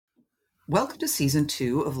Welcome to Season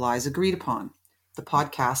 2 of Lies Agreed Upon, the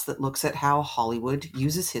podcast that looks at how Hollywood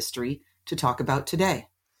uses history to talk about today.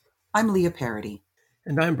 I'm Leah Parody.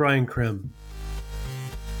 And I'm Brian Krim.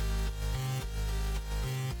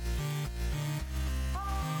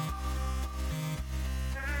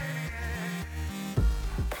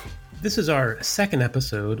 This is our second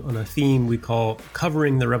episode on a theme we call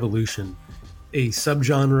Covering the Revolution, a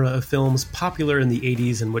subgenre of films popular in the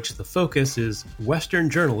 80s in which the focus is Western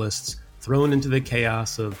journalists thrown into the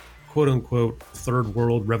chaos of quote-unquote third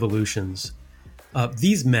world revolutions.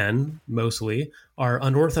 These men, mostly, are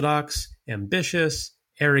unorthodox, ambitious,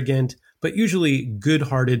 arrogant, but usually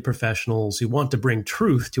good-hearted professionals who want to bring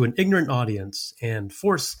truth to an ignorant audience and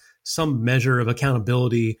force some measure of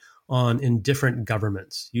accountability on indifferent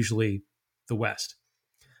governments, usually the West.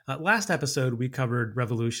 Last episode, we covered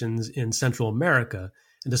revolutions in Central America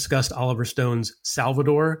and discussed Oliver Stone's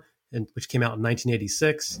Salvador, which came out in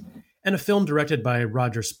 1986, and a film directed by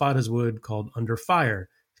Roger Spottiswoode called Under Fire,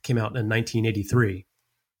 which came out in 1983.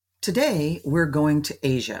 Today, we're going to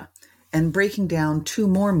Asia and breaking down two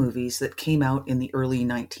more movies that came out in the early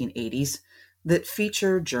 1980s that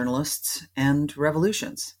feature journalists and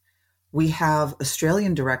revolutions. We have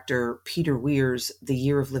Australian director Peter Weir's The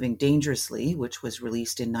Year of Living Dangerously, which was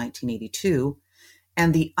released in 1982,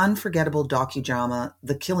 and the unforgettable docudrama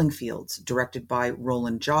The Killing Fields, directed by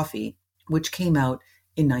Roland Joffe, which came out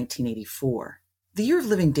in 1984. The Year of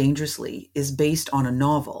Living Dangerously is based on a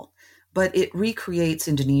novel, but it recreates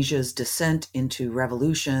Indonesia's descent into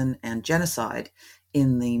revolution and genocide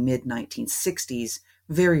in the mid-1960s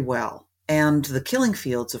very well. And The Killing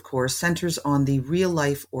Fields, of course, centers on the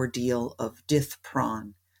real-life ordeal of Dith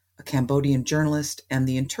Pran, a Cambodian journalist and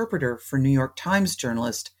the interpreter for New York Times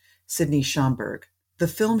journalist Sidney Schamberg. The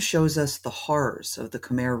film shows us the horrors of the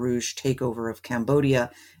Khmer Rouge takeover of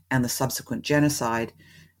Cambodia and the subsequent genocide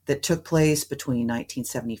that took place between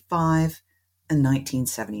 1975 and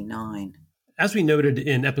 1979. As we noted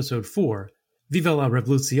in episode 4, Viva la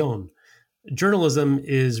Revolución, journalism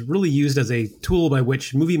is really used as a tool by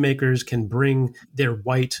which movie makers can bring their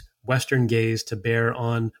white Western gaze to bear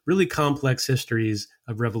on really complex histories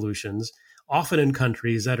of revolutions, often in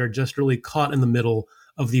countries that are just really caught in the middle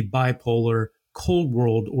of the bipolar Cold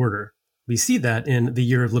World order. We see that in The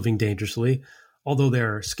Year of Living Dangerously, although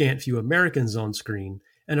there are scant few Americans on screen.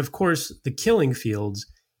 And of course, The Killing Fields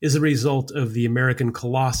is a result of the American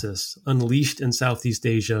colossus unleashed in Southeast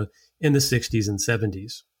Asia in the 60s and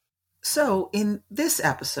 70s. So in this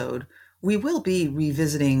episode, we will be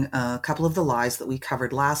revisiting a couple of the lies that we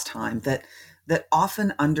covered last time that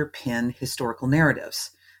often underpin historical narratives.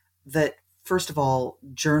 That, first of all,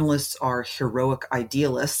 journalists are heroic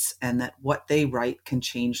idealists and that what they write can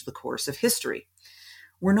change the course of history.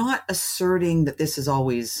 We're not asserting that this is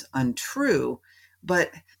always untrue,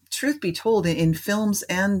 but truth be told, in films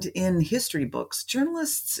and in history books,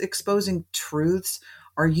 journalists exposing truths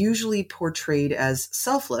are usually portrayed as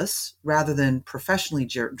selfless rather than professionally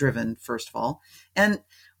driven, first of all. And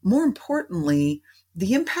more importantly,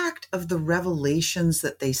 the impact of the revelations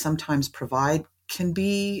that they sometimes provide can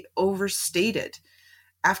be overstated.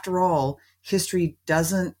 After all, history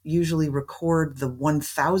doesn't usually record the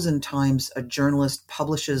 1,000 times a journalist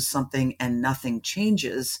publishes something and nothing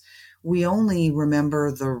changes. We only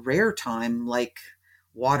remember the rare time, like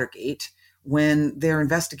Watergate, when their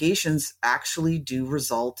investigations actually do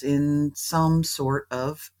result in some sort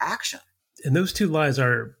of action. And those two lies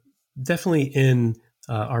are definitely in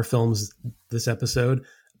our films this episode.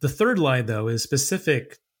 The third lie, though, is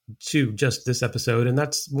specific to just this episode, and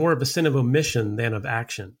that's more of a sin of omission than of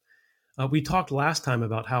action. We talked last time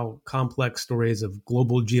about how complex stories of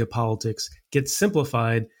global geopolitics get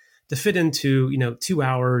simplified to fit into, 2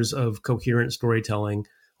 hours of coherent storytelling,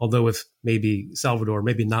 although with maybe Salvador,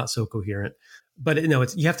 maybe not so coherent. But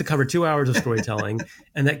you have to cover 2 hours of storytelling,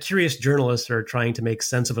 and that curious journalists are trying to make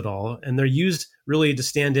sense of it all, and they're used really to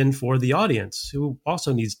stand in for the audience, who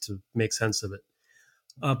also needs to make sense of it.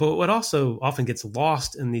 But what also often gets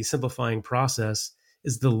lost in the simplifying process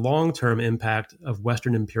is the long-term impact of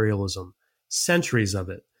Western imperialism, centuries of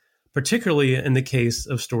it, particularly in the case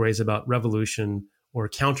of stories about revolution or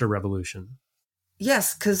counter-revolution.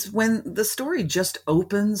 Yes, because when the story just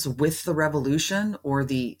opens with the revolution or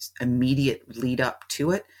the immediate lead up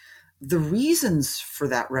to it, the reasons for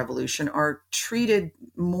that revolution are treated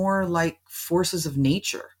more like forces of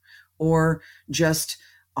nature or just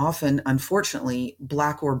often, unfortunately,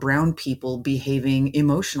 Black or brown people behaving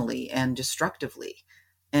emotionally and destructively.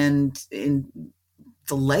 And in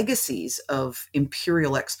the legacies of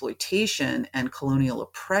imperial exploitation and colonial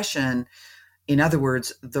oppression, in other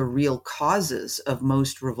words, the real causes of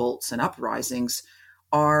most revolts and uprisings,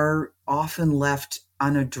 are often left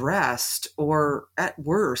unaddressed or, at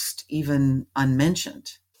worst, even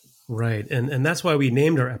unmentioned. Right. And that's why we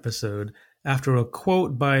named our episode after a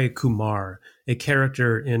quote by Kumar, a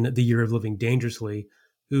character in The Year of Living Dangerously,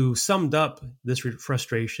 who summed up this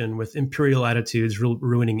frustration with imperial attitudes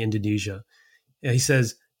ruining Indonesia. He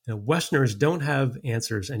says, Westerners don't have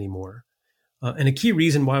answers anymore. And a key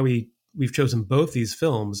reason why we've chosen both these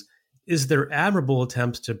films is their admirable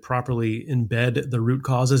attempts to properly embed the root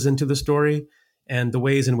causes into the story and the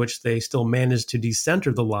ways in which they still manage to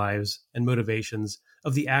decenter the lives and motivations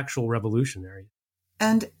of the actual revolutionary.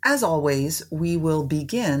 And as always, we will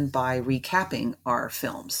begin by recapping our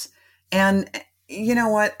films. And you know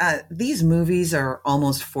what? These movies are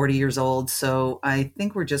almost 40 years old, so I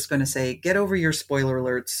think we're just going to say, get over your spoiler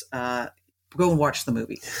alerts. Go and watch the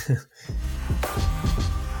movie.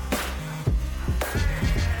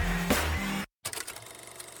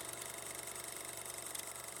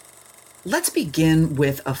 Let's begin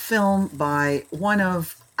with a film by one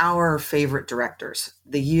of our favorite directors,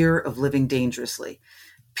 The Year of Living Dangerously.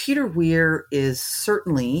 Peter Weir is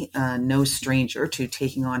certainly no stranger to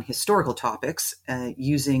taking on historical topics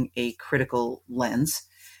using a critical lens.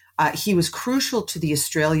 He was crucial to the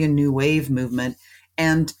Australian New Wave movement,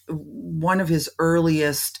 and one of his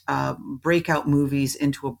earliest breakout movies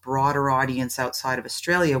into a broader audience outside of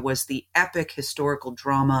Australia was the epic historical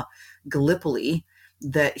drama Gallipoli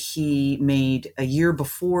that he made a year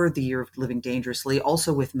before The Year of Living Dangerously,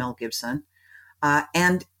 also with Mel Gibson.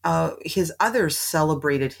 And his other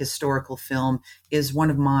celebrated historical film is one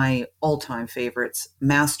of my all-time favorites,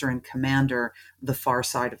 Master and Commander, The Far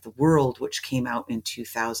Side of the World, which came out in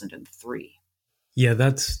 2003. Yeah,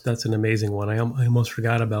 that's an amazing one. I almost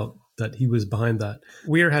forgot about that he was behind that.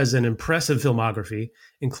 Weir has an impressive filmography,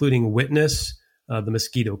 including Witness, The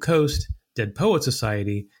Mosquito Coast, Dead Poets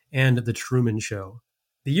Society, and The Truman Show.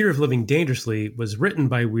 The Year of Living Dangerously was written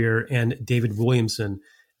by Weir and David Williamson.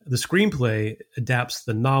 The screenplay adapts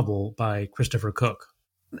the novel by Christopher Cook.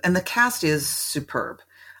 And the cast is superb.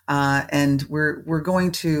 And we're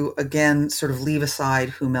going to, again, sort of leave aside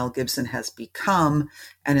who Mel Gibson has become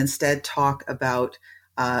and instead talk about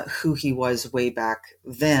who he was way back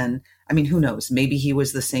then. I mean, who knows? Maybe he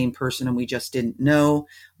was the same person and we just didn't know.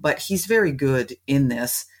 But he's very good in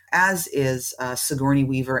this, as is Sigourney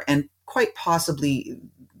Weaver, and quite possibly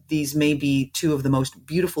these may be two of the most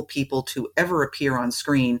beautiful people to ever appear on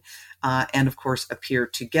screen and, of course, appear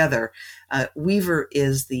together. Weaver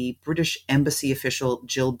is the British Embassy official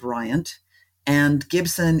Jill Bryant, and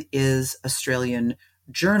Gibson is Australian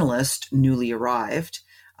journalist, newly arrived,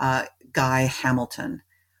 Guy Hamilton.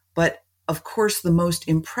 But, of course, the most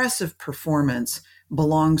impressive performance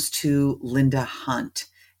belongs to Linda Hunt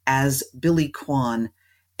as Billy Kwan,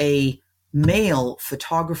 a male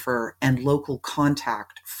photographer and local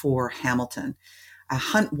contact for Hamilton.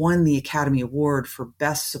 Hunt won the Academy Award for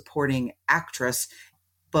Best Supporting Actress,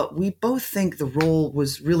 but we both think the role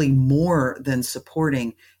was really more than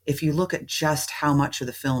supporting if you look at just how much of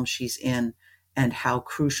the film she's in and how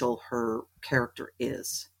crucial her character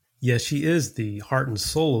is. Yeah, she is the heart and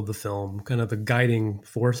soul of the film, kind of the guiding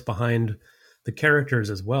force behind the characters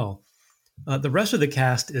as well. The rest of the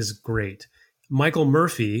cast is great. Michael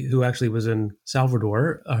Murphy, who actually was in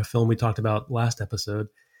Salvador, a film we talked about last episode,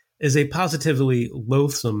 is a positively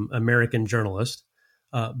loathsome American journalist.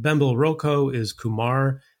 Bembel Roko is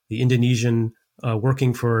Kumar, the Indonesian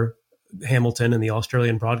working for Hamilton and the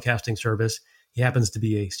Australian Broadcasting Service. He happens to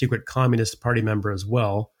be a secret Communist Party member as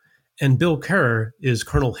well. And Bill Kerr is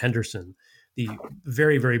Colonel Henderson, the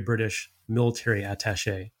very, very British military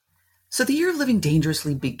attaché. So The Year of Living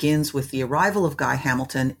Dangerously begins with the arrival of Guy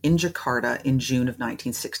Hamilton in Jakarta in June of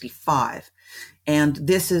 1965. And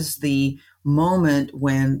this is the moment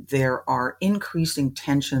when there are increasing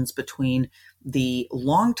tensions between the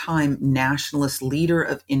longtime nationalist leader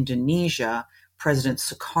of Indonesia, President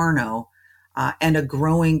Sukarno, and a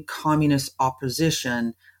growing communist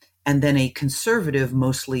opposition, and then a conservative,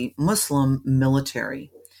 mostly Muslim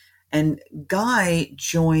military. And Guy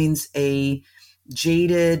joins a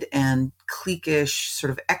jaded and cliquish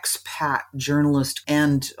sort of expat journalist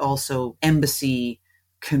and also embassy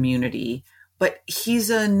community, but he's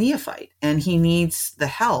a neophyte and he needs the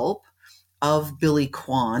help of Billy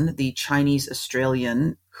Kwan, the Chinese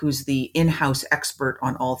Australian, who's the in-house expert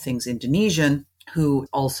on all things Indonesian, who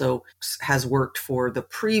also has worked for the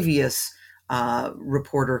previous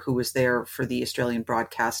reporter who was there for the Australian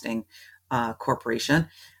Broadcasting Corporation.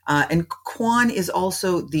 And Kwan is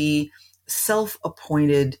also the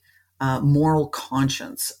self-appointed moral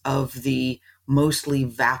conscience of the mostly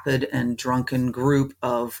vapid and drunken group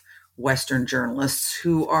of Western journalists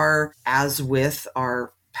who are, as with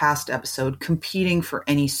our past episode, competing for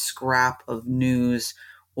any scrap of news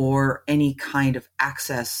or any kind of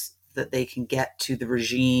access that they can get to the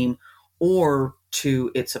regime or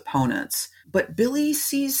to its opponents. But Billy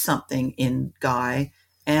sees something in Guy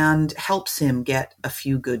and helps him get a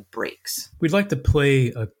few good breaks. We'd like to play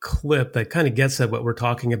a clip that kind of gets at what we're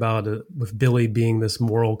talking about with Billy being this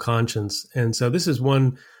moral conscience. And so this is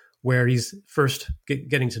one where he's first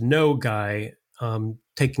getting to know Guy,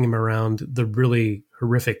 taking him around the really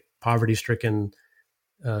horrific, poverty-stricken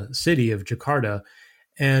city of Jakarta.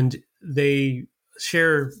 And they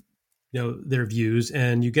share their views,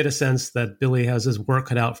 and you get a sense that Billy has his work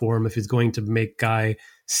cut out for him if he's going to make Guy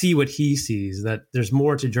see what he sees, that there's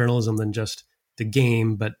more to journalism than just the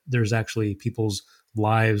game, but there's actually people's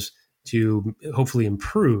lives to hopefully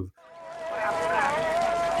improve.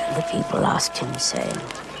 The people asked him, saying,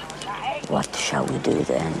 "What shall we do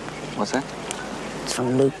then?" What's that? It's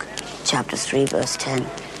from Luke, chapter 3, verse 10.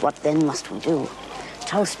 What then must we do?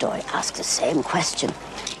 Tolstoy asked the same question.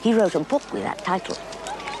 He wrote a book with that title.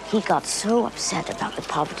 He got so upset about the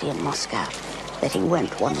poverty in Moscow that he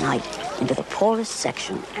went one night into the poorest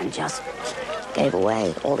section and just gave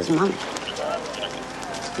away all his money.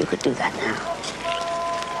 You could do that now.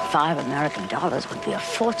 $5 American would be a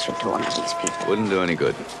fortune to one of these people. Wouldn't do any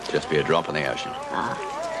good. Just be a drop in the ocean.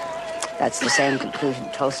 That's the same conclusion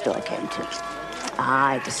Tolstoy came to.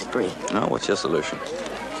 I disagree. No, what's your solution?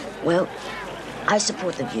 Well, I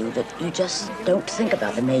support the view that you just don't think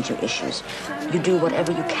about the major issues. You do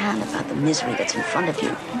whatever you can about the misery that's in front of you.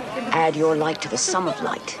 Add your light to the sum of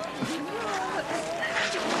light.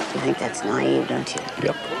 You think that's naive, don't you?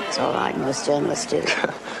 Yep. It's all right, most journalists do.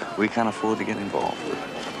 We can't afford to get involved.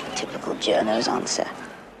 Typical journo's answer.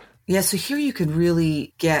 Yeah, so here you could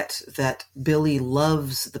really get that Billy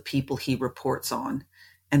loves the people he reports on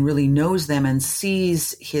and really knows them and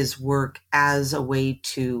sees his work as a way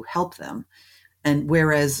to help them. And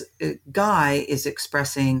whereas Guy is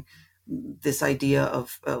expressing this idea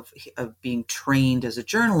of being trained as a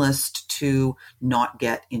journalist to not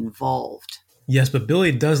get involved. Yes, but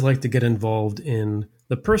Billy does like to get involved in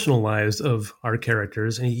the personal lives of our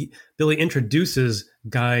characters. And Billy introduces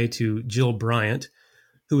Guy to Jill Bryant,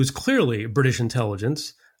 who is clearly British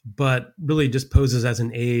intelligence, but really just poses as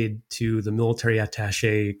an aide to the military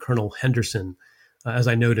attaché, Colonel Henderson. As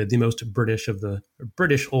I noted, the most British of the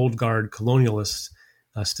British old guard colonialists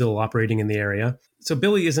still operating in the area. So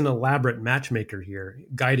Billy is an elaborate matchmaker here,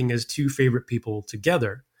 guiding his two favorite people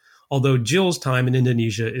together, although Jill's time in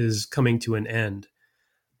Indonesia is coming to an end.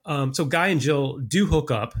 So Guy and Jill do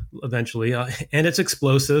hook up eventually, and it's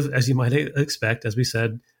explosive, as you might expect. As we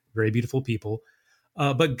said, very beautiful people.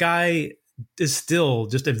 But Guy is still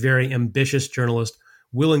just a very ambitious journalist,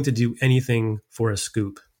 willing to do anything for a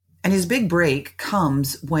scoop. And his big break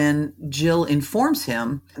comes when Jill informs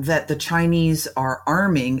him that the Chinese are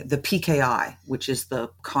arming the PKI, which is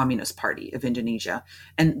the Communist Party of Indonesia.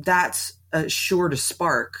 And that's sure to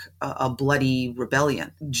spark a bloody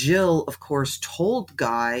rebellion. Jill, of course, told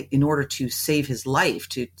Guy in order to save his life,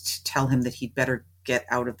 to tell him that he'd better get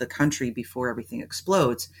out of the country before everything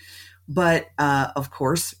explodes. But of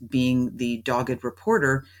course, being the dogged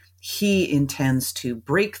reporter, he intends to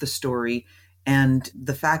break the story. And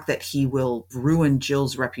the fact that he will ruin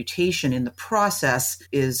Jill's reputation in the process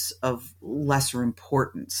is of lesser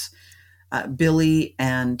importance. Billy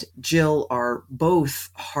and Jill are both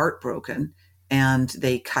heartbroken, and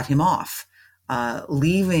they cut him off,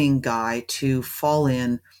 leaving Guy to fall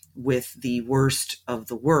in with the worst of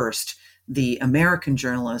the worst, the American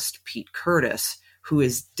journalist Pete Curtis, who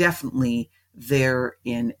is definitely there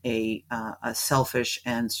in a selfish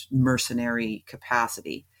and mercenary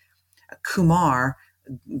capacity. Kumar,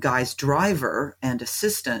 Guy's driver and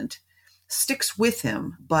assistant, sticks with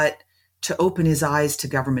him, but to open his eyes to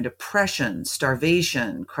government oppression,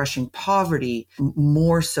 starvation, crushing poverty,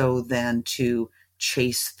 more so than to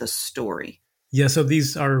chase the story. Yeah, so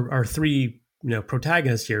these are our three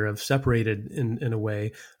protagonists here have separated in a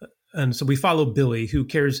way. And so we follow Billy, who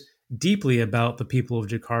cares deeply about the people of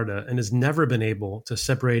Jakarta and has never been able to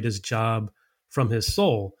separate his job from his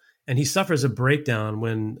soul. And he suffers a breakdown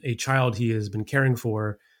when a child he has been caring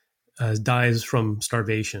for dies from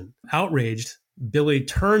starvation. Outraged, Billy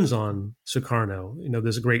turns on Sukarno,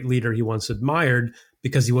 this great leader he once admired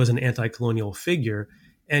because he was an anti-colonial figure.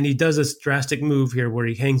 And he does this drastic move here where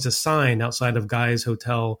he hangs a sign outside of Guy's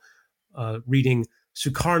hotel reading,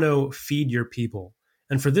 "Sukarno, feed your people."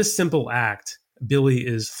 And for this simple act, Billy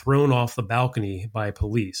is thrown off the balcony by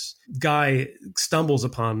police. Guy stumbles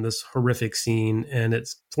upon this horrific scene, and it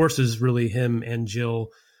forces really him and Jill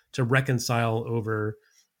to reconcile over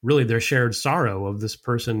really their shared sorrow of this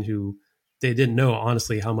person who they didn't know,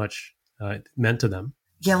 honestly, how much it meant to them.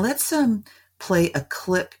 Yeah, let's play a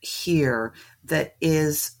clip here that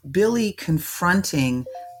is Billy confronting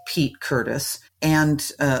Pete Curtis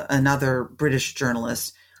and another British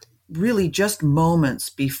journalist, really just moments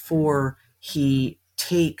before he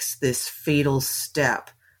takes this fatal step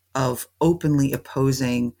of openly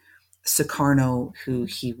opposing Sukarno, who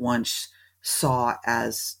he once saw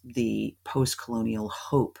as the post-colonial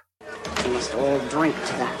hope. We must all drink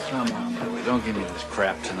to that. Come on, Billy, don't give me this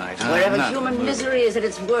crap tonight. Huh? Wherever human misery is at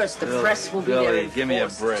its worst, the press will be there. Billy, give me a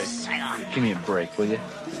break. Saigon. Give me a break, will you?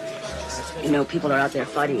 You know, people are out there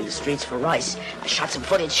fighting in the streets for rice. I shot some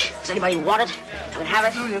footage. Does anybody want it? I can have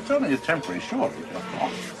it. No, it's only a temporary shortage.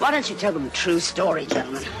 Why don't you tell them the true story,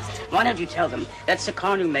 gentlemen? Why don't you tell them that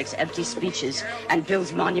Sukarno makes empty speeches and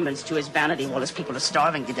builds monuments to his vanity while his people are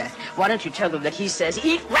starving to death? Why don't you tell them that he says,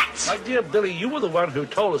 eat rats? My dear Billy, you were the one who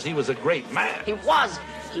told us he was a great man. He was.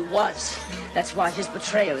 He was. That's why his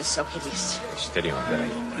betrayal is so hideous. Steady on,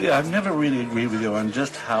 Billy. Yeah, I've never really agreed with you on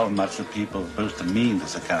just how much the people are supposed to mean to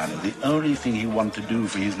Sukarno. The only thing he wanted to do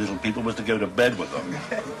for his little people was to go to bed with them.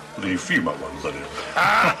 The female ones,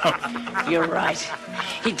 that is. You're right.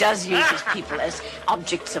 He does use his people as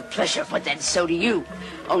objects of pleasure, but then so do you.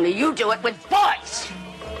 Only you do it with boys.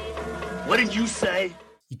 What did you say?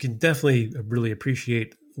 You can definitely really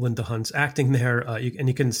appreciate Linda Hunt's acting there, and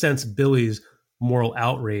you can sense Billy's moral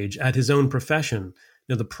outrage at his own profession,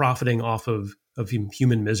 the profiting off of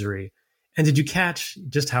human misery. And did you catch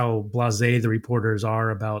just how blasé the reporters are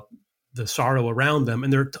about the sorrow around them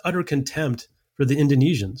and their utter contempt for the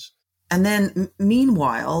Indonesians? And then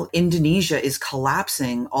meanwhile, Indonesia is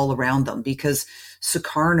collapsing all around them because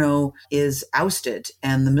Sukarno is ousted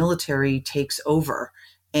and the military takes over.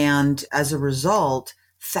 And as a result,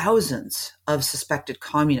 thousands of suspected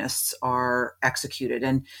communists are executed.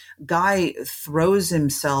 And Guy throws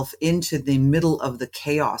himself into the middle of the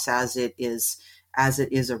chaos as it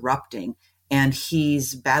is erupting. And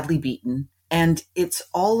he's badly beaten. And it's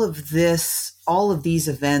all of these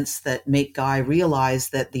events that make Guy realize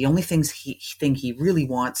that the only thing he really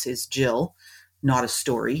wants is Jill, not a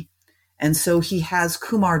story. And so he has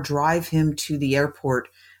Kumar drive him to the airport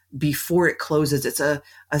before it closes. It's a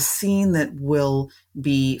scene that will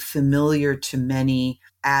be familiar to many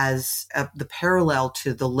as the parallel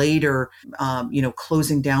to the later,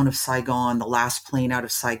 closing down of Saigon, the last plane out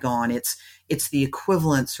of Saigon. It's the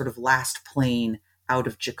equivalent sort of last plane out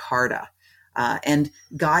of Jakarta. And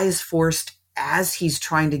Guy is forced, as he's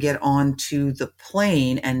trying to get onto the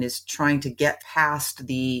plane and is trying to get past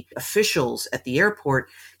the officials at the airport,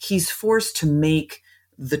 he's forced to make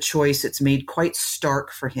the choice. It's made quite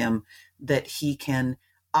stark for him that he can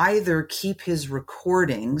either keep his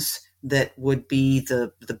recordings that would be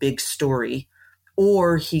the big story,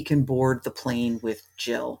 or he can board the plane with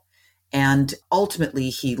Jill. And ultimately,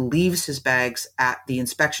 he leaves his bags at the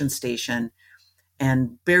inspection station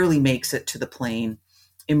and barely makes it to the plane,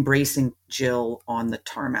 embracing Jill on the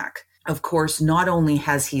tarmac. Of course, not only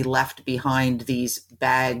has he left behind these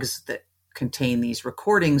bags that contain these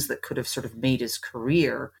recordings that could have sort of made his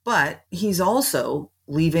career, but he's also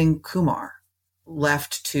leaving Kumar,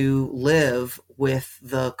 left to live with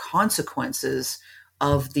the consequences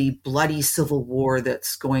of the bloody civil war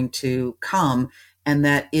that's going to come, and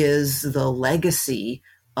that is the legacy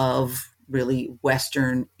of really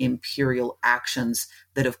Western imperial actions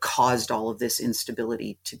that have caused all of this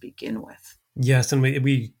instability to begin with. Yes, and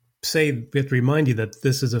we have to remind you that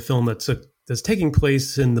this is a film that's taking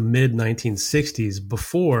place in the mid-1960s,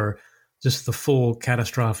 before just the full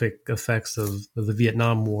catastrophic effects of the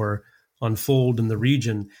Vietnam War unfold in the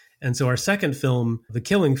region. And so our second film, The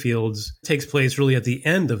Killing Fields, takes place really at the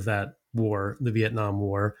end of that war, the Vietnam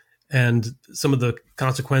War, and some of the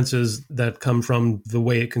consequences that come from the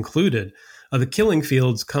way it concluded. The Killing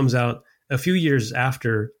Fields comes out a few years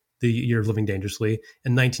after The Year of Living Dangerously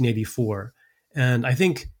in 1984. And I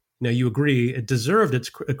think, you agree, it deserved its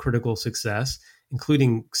critical success,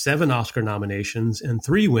 including 7 Oscar nominations and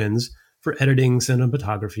 3 wins for editing,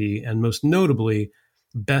 cinematography, and most notably,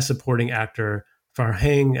 Best Supporting Actor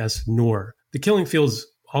Farhang S. Noor. The Killing Fields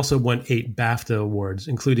also won 8 BAFTA awards,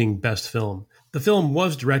 including Best Film. The film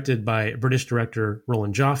was directed by British director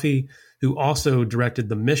Roland Joffe, who also directed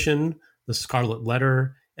The Mission, The Scarlet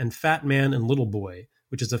Letter, and Fat Man and Little Boy,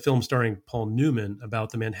 which is a film starring Paul Newman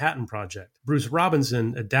about the Manhattan Project. Bruce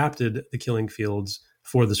Robinson adapted The Killing Fields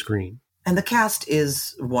for the screen. And the cast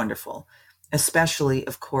is wonderful, especially,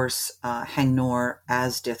 of course, Hang Noor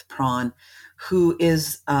as Dith Pran, who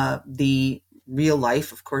is the real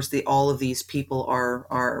life. Of course, all of these people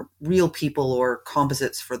are real people or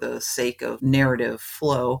composites for the sake of narrative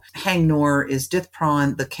flow. Hang Nor is Dith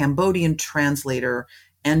Pran, the Cambodian translator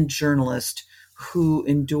and journalist who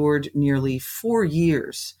endured nearly 4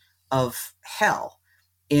 years of hell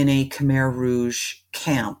in a Khmer Rouge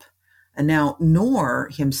camp. And now Nor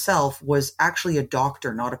himself was actually a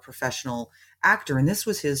doctor, not a professional actor. And this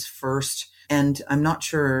was his first, and I'm not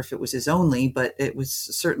sure if it was his only, but it was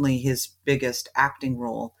certainly his biggest acting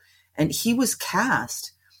role. And he was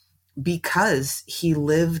cast because he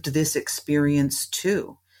lived this experience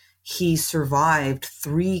too. He survived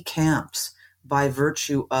 3 camps by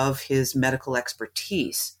virtue of his medical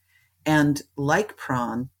expertise. And like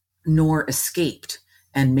Pran, Nor escaped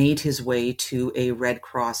and made his way to a Red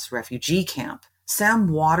Cross refugee camp. Sam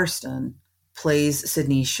Waterston plays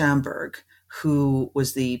Sidney Schamberg, who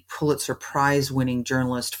was the Pulitzer Prize-winning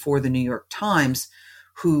journalist for the New York Times,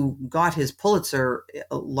 who got his Pulitzer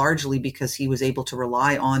largely because he was able to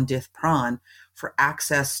rely on Dith Pran for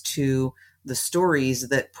access to the stories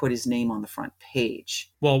that put his name on the front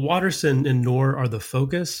page. While Waterston and Nor are the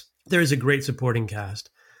focus, there is a great supporting cast.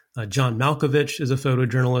 John Malkovich is a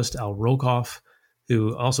photojournalist, Al Rokoff,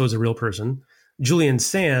 who also is a real person. Julian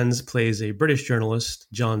Sands plays a British journalist,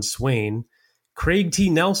 John Swain. Craig T.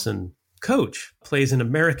 Nelson, Coach, plays an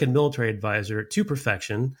American military advisor to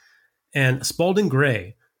perfection. And Spalding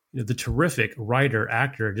Gray, the terrific writer,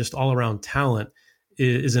 actor, just all-around talent,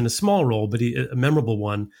 is in a small role, but a memorable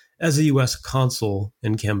one, as a U.S. consul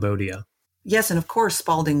in Cambodia. Yes, and of course,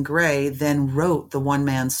 Spalding Gray then wrote the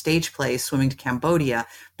one-man stage play, Swimming to Cambodia,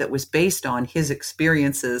 that was based on his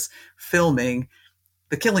experiences filming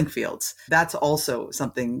The Killing Fields. That's also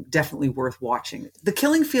something definitely worth watching. The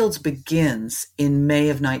Killing Fields begins in May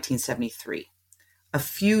of 1973, a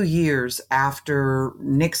few years after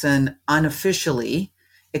Nixon unofficially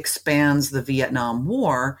expands the Vietnam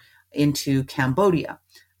War into Cambodia,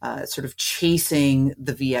 sort of chasing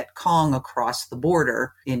the Viet Cong across the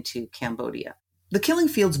border into Cambodia. The Killing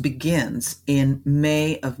Fields begins in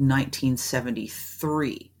May of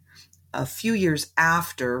 1973, a few years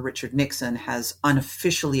after Richard Nixon has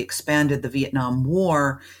unofficially expanded the Vietnam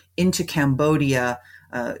War into Cambodia,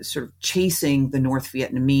 sort of chasing the North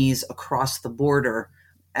Vietnamese across the border,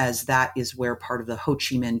 as that is where part of the Ho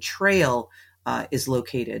Chi Minh Trail is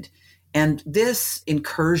located. And this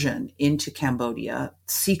incursion into Cambodia,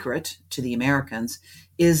 secret to the Americans,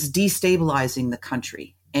 is destabilizing the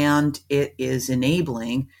country. And it is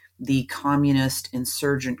enabling the communist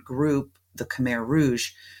insurgent group, the Khmer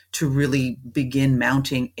Rouge, to really begin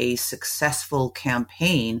mounting a successful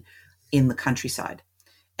campaign in the countryside.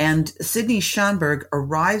 And Sidney Schamberg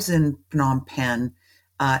arrives in Phnom Penh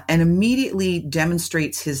and immediately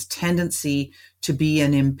demonstrates his tendency to be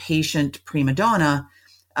an impatient prima donna,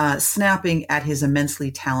 snapping at his immensely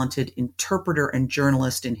talented interpreter and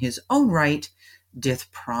journalist in his own right, Dith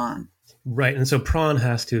Pran. Right, and so Pran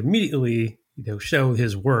has to immediately, show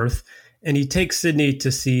his worth, and he takes Sidney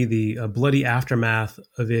to see the bloody aftermath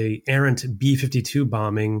of a errant B-52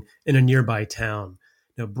 bombing in a nearby town,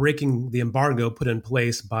 breaking the embargo put in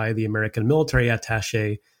place by the American military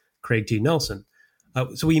attaché Craig T. Nelson.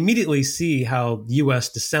 So we immediately see how U.S.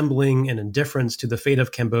 dissembling and indifference to the fate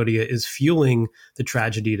of Cambodia is fueling the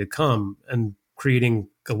tragedy to come and creating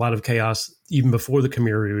a lot of chaos even before the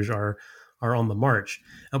Khmer Rouge are on the march.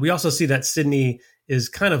 We also see that Sidney is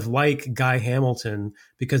kind of like Guy Hamilton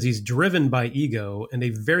because he's driven by ego and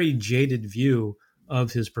a very jaded view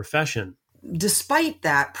of his profession. Despite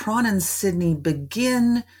that, Pran and Sidney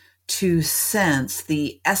begin to sense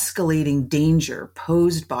the escalating danger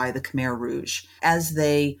posed by the Khmer Rouge as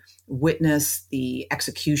they witness the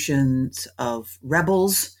executions of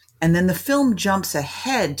rebels. And then the film jumps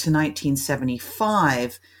ahead to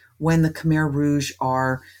 1975 when the Khmer Rouge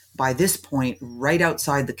are, by this point, right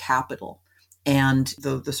outside the capital. And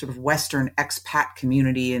the sort of Western expat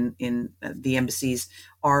community in the embassies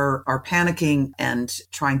are panicking and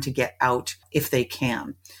trying to get out if they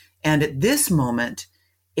can. And at this moment,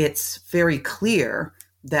 it's very clear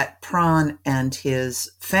that Pran and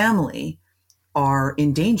his family are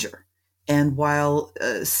in danger. And while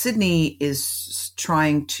Sidney is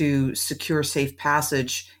trying to secure safe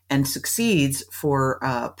passage and succeeds for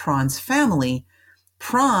Pran's family,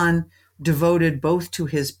 Pran, devoted both to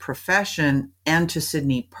his profession and to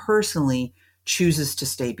Sidney personally, chooses to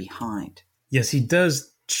stay behind. Yes, he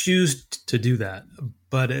does choose to do that.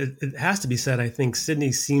 But it has to be said, I think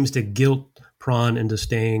Sidney seems to guilt Pran into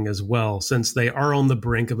staying as well, since they are on the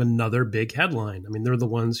brink of another big headline. I mean, they're the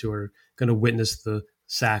ones who are going to witness the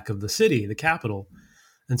sack of the city, the capital.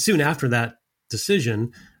 And soon after that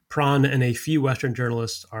decision, Pran and a few Western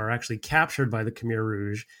journalists are actually captured by the Khmer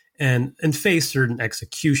Rouge and face certain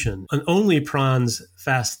execution. And only Pran's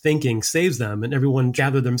fast thinking saves them, and everyone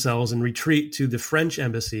gather themselves and retreat to the French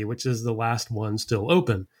embassy, which is the last one still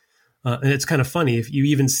open. And it's kind of funny, if you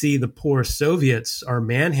even see the poor Soviets are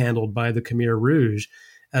manhandled by the Khmer Rouge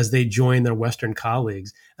as they join their Western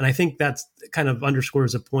colleagues. And I think that's kind of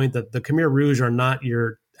underscores a point that the Khmer Rouge are not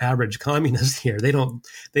your average communists here.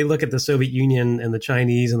 They look at the Soviet Union and the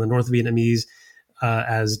Chinese and the North Vietnamese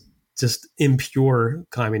as just impure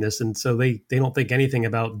communists. And so they don't think anything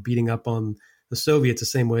about beating up on the Soviets the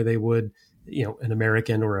same way they would, an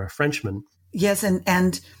American or a Frenchman. Yes.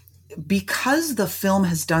 And because the film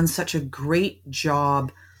has done such a great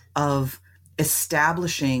job of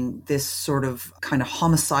establishing this sort of kind of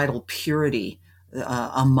homicidal purity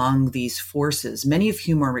among these forces, many of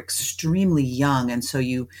whom are extremely young. And so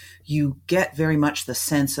you get very much the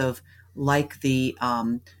sense of like the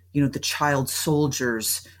child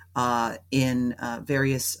soldiers in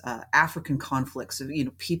various African conflicts, of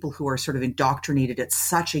people who are sort of indoctrinated at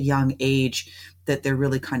such a young age that they're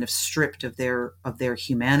really kind of stripped of their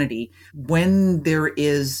humanity. When there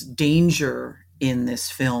is danger in this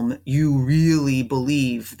film, you really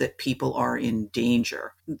believe that people are in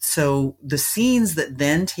danger. So the scenes that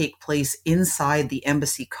then take place inside the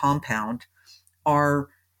embassy compound are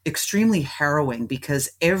extremely harrowing because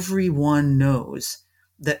everyone knows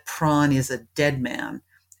that Pran is a dead man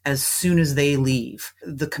as soon as they leave.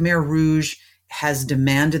 The Khmer Rouge has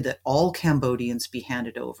demanded that all Cambodians be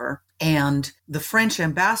handed over. And the French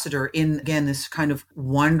ambassador, in, again, this kind of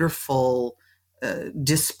wonderful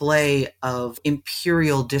display of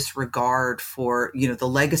imperial disregard for, the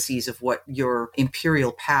legacies of what your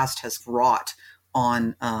imperial past has wrought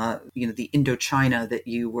on, the Indochina that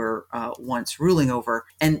you were once ruling over.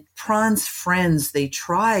 And Pran's friends, they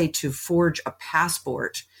try to forge a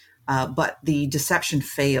passport, but the deception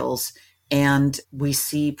fails, and we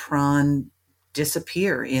see Pran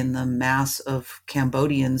disappear in the mass of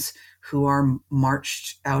Cambodians who are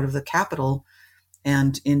marched out of the capital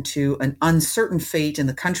and into an uncertain fate in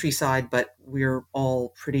the countryside, but we're all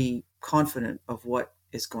pretty confident of what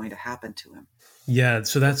is going to happen to him. Yeah,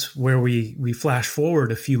 so that's where we flash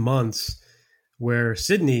forward a few months where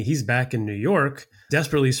Sidney, he's back in New York,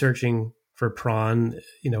 desperately searching for Pran,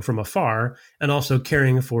 from afar, and also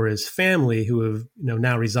caring for his family who have,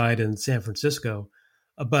 now reside in San Francisco.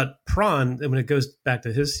 But Pran, when it goes back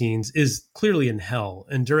to his scenes, is clearly in hell.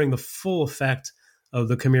 And during the full effect of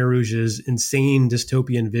the Khmer Rouge's insane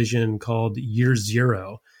dystopian vision called Year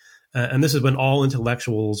Zero. And this is when all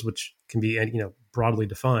intellectuals, which can be, broadly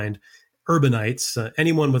defined, urbanites,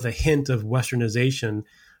 anyone with a hint of westernization,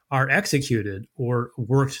 are executed or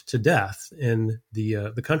worked to death in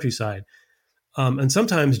the countryside. And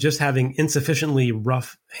sometimes just having insufficiently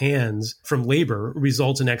rough hands from labor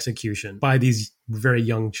results in execution by these very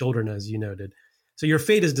young children, as you noted. So your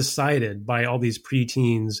fate is decided by all these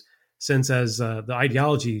preteens, since as the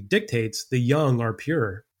ideology dictates, the young are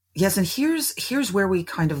pure. Yes, and here's where we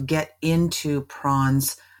kind of get into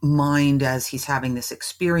Pran's mind as he's having this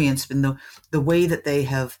experience, and the way that they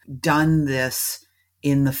have done this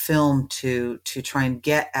in the film to try and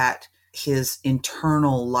get at his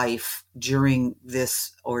internal life during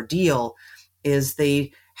this ordeal is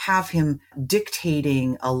they have him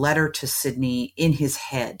dictating a letter to Sidney in his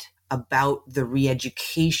head about the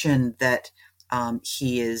re-education that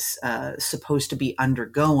he is supposed to be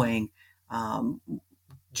undergoing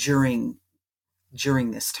during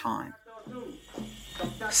this time.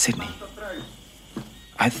 Sidney,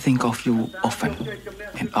 I think of you often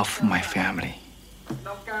and of my family.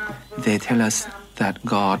 They tell us that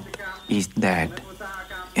God is dead,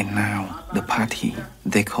 and now the party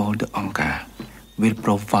they call the Angkar will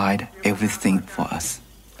provide everything for us.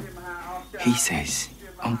 He says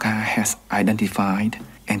Angkar has identified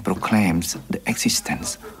and proclaims the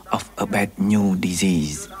existence of a bad new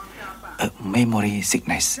disease, a memory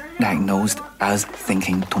sickness diagnosed as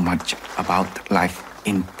thinking too much about life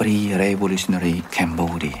in pre-revolutionary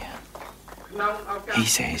Cambodia. He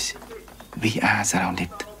says we are surrounded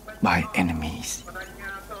by enemies.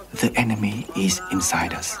 The enemy is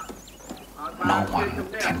inside us. No one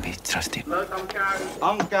can be trusted.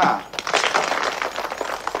 Angkar.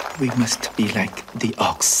 We must be like the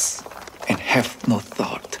ox and have no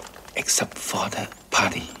thought except for the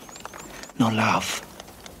party. No love,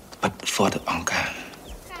 but for the Angkar.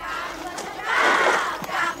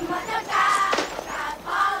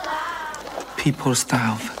 People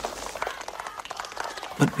starve,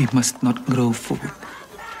 but we must not grow food.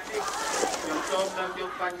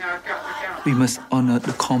 We must honor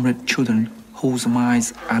the comrade children whose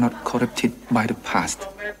minds are not corrupted by the past.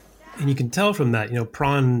 And you can tell from that,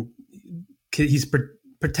 Prawn, he's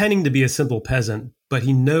pretending to be a simple peasant, but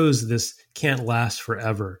he knows this can't last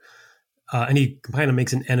forever. And he kind of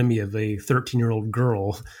makes an enemy of a 13-year-old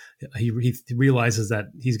girl. He realizes that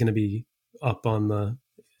he's going to be up on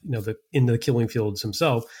in the killing fields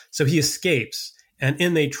himself. So he escapes. And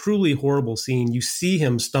in a truly horrible scene, you see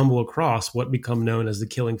him stumble across what become known as the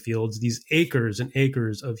killing fields, these acres and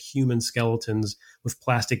acres of human skeletons with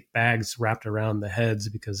plastic bags wrapped around the heads,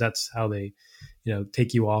 because that's how they,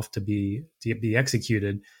 take you off to be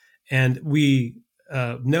executed. And we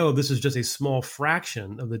know this is just a small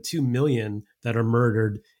fraction of the 2 million that are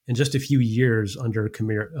murdered in just a few years under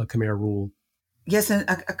Khmer rule. Yes, and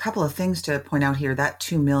a couple of things to point out here. That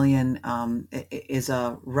 2 million is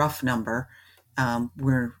a rough number.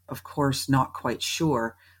 We're, of course, not quite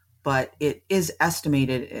sure, but it is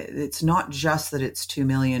estimated. It's not just that it's 2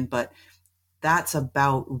 million, but that's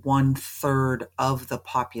about 1/3 of the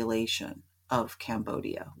population of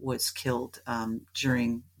Cambodia was killed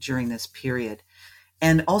during this period.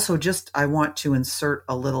 And also, I want to insert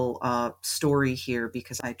a little story here,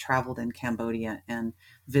 because I traveled in Cambodia and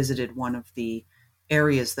visited one of the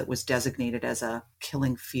areas that was designated as a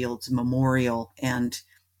killing fields memorial, and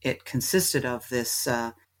it consisted of this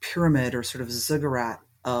pyramid or sort of ziggurat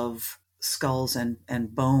of skulls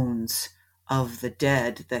and bones of the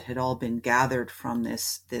dead that had all been gathered from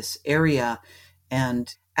this area.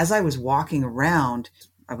 And as I was walking around,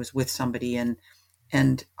 I was with somebody, and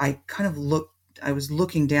I kind of I was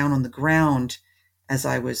looking down on the ground as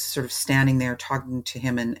I was sort of standing there talking to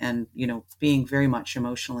him and being very much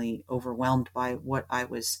emotionally overwhelmed by what I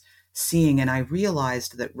was seeing. And I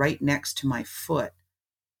realized that right next to my foot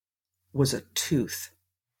was a tooth.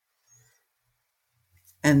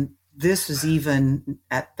 And this was even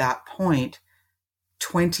at that point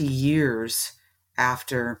 20 years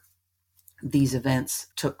after these events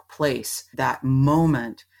took place. That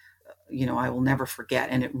moment, I will never forget,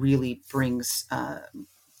 and it really brings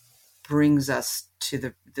us to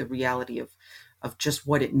the reality of just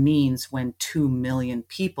what it means when 2 million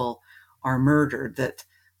people are murdered.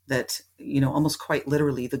 That almost quite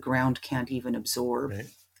literally the ground can't even absorb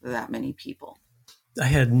that many people. I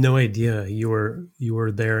had no idea you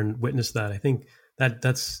were there and witnessed that. I think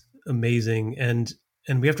that's amazing. And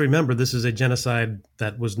we have to remember, this is a genocide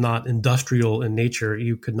that was not industrial in nature.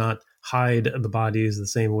 You could not hide the bodies the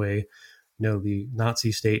same way, the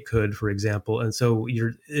Nazi state could, for example. And so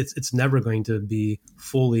it's never going to be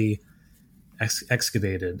fully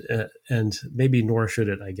excavated, and maybe nor should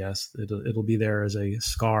it, I guess. It'll be there as a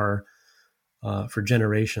scar for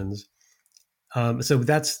generations. So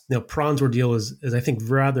that's, Prawn's ordeal is I think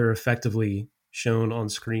rather effectively shown on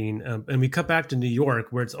screen. And we cut back to New York,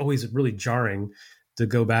 where it's always really jarring to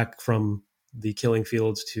go back from the killing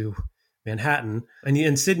fields to Manhattan.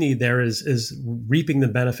 And Sidney there is reaping the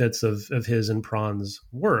benefits of his and Prawn's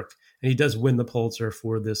work. And he does win the Pulitzer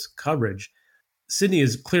for this coverage. Sidney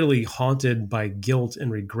is clearly haunted by guilt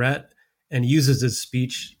and regret, and uses his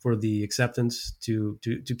speech for the acceptance to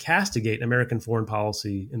castigate American foreign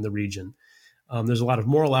policy in the region. There's a lot of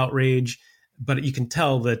moral outrage, but you can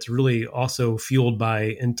tell that it's really also fueled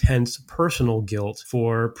by intense personal guilt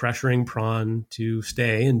for pressuring Prawn to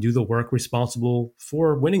stay and do the work responsible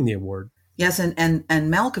for winning the award. Yes, and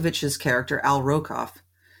Malkovich's character, Al Rokoff,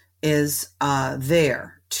 is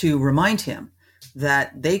there to remind him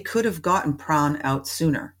that they could have gotten Prawn out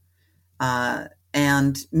sooner.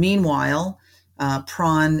 And meanwhile,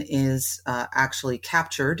 Prawn is actually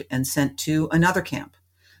captured and sent to another camp,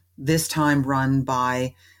 this time run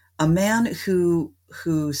by a man who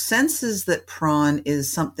senses that Prawn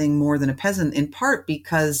is something more than a peasant, in part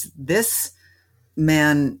because this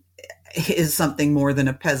man is something more than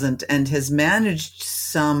a peasant and has managed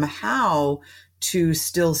somehow to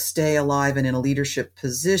still stay alive and in a leadership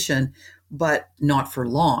position, but not for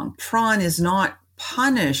long. Prawn is not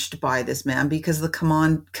punished by this man because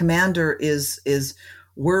the commander is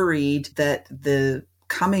worried that the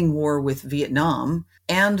coming war with Vietnam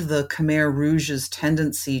and the Khmer Rouge's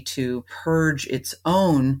tendency to purge its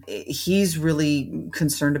own, he's really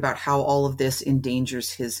concerned about how all of this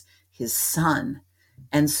endangers his son.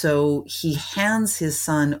 And so he hands his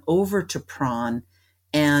son over to Prawn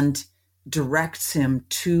and directs him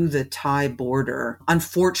to the Thai border.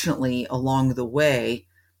 Unfortunately, along the way,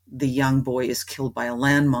 the young boy is killed by a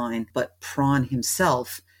landmine, but Prawn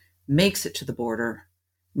himself makes it to the border.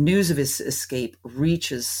 News of his escape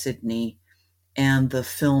reaches Sidney, and the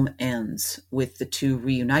film ends with the two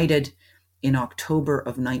reunited in October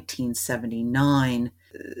of 1979.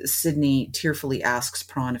 Sidney tearfully asks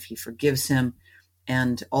Prawn if he forgives him,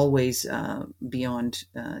 and always beyond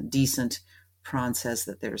decent, Pran says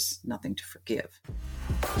that there's nothing to forgive.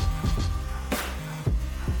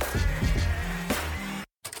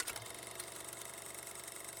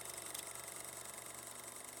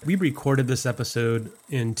 We recorded this episode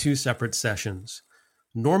in 2 separate sessions.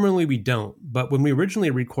 Normally we don't, but when we originally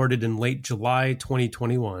recorded in late July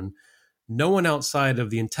 2021, no one outside of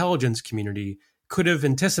the intelligence community could have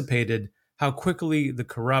anticipated how quickly the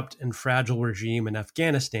corrupt and fragile regime in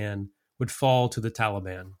Afghanistan would fall to the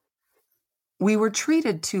Taliban. We were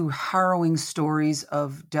treated to harrowing stories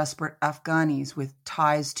of desperate Afghanis with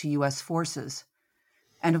ties to U.S. forces,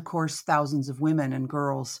 and of course thousands of women and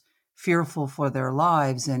girls fearful for their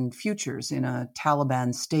lives and futures in a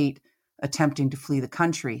Taliban state attempting to flee the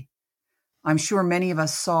country. I'm sure many of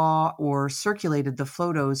us saw or circulated the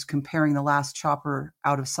photos comparing the last chopper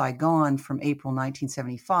out of Saigon from April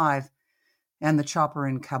 1975 and the chopper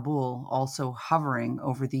in Kabul also hovering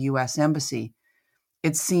over the U.S. Embassy.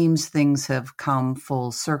 It seems things have come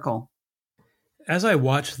full circle. As I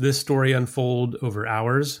watched this story unfold over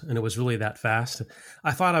hours, and it was really that fast,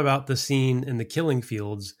 I thought about the scene in the killing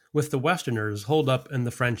fields with the Westerners holed up in the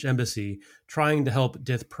French embassy trying to help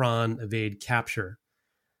Dith Pran evade capture.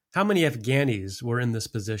 How many Afghanis were in this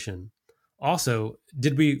position? Also,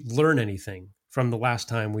 did we learn anything from the last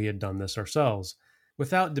time we had done this ourselves?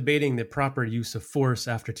 Without debating the proper use of force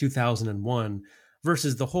after 2001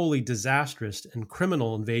 versus the wholly disastrous and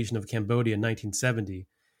criminal invasion of Cambodia in 1970,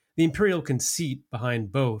 the imperial conceit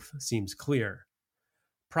behind both seems clear.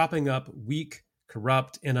 Propping up weak,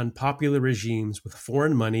 corrupt, and unpopular regimes with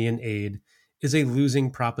foreign money and aid is a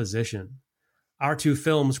losing proposition. Our 2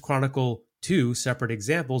 films chronicle 2 separate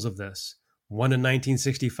examples of this, one in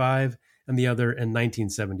 1965 and the other in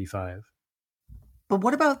 1975. But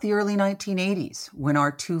what about the early 1980s, when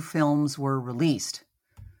our 2 films were released?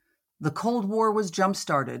 The Cold War was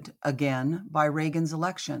jump-started again by Reagan's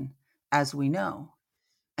election, as we know.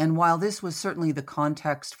 And while this was certainly the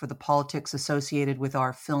context for the politics associated with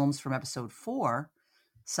our films from episode 4,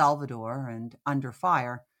 Salvador and Under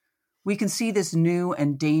Fire, we can see this new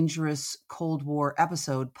and dangerous Cold War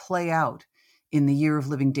episode play out in The Year of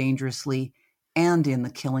Living Dangerously and in The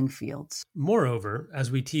Killing Fields. Moreover, as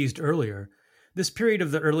we teased earlier, this period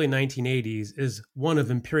of the early 1980s is one of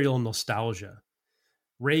imperial nostalgia.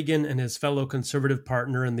 Reagan and his fellow conservative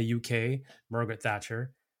partner in the UK, Margaret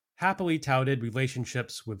Thatcher, happily touted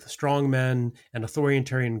relationships with strongmen and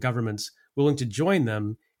authoritarian governments willing to join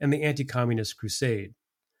them in the anti-communist crusade.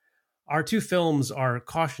 Our 2 films are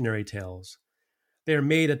cautionary tales. They are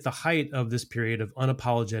made at the height of this period of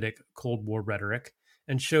unapologetic Cold War rhetoric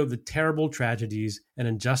and show the terrible tragedies and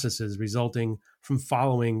injustices resulting from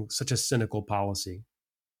following such a cynical policy.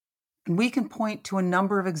 And we can point to a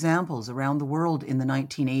number of examples around the world in the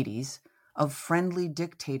 1980s of friendly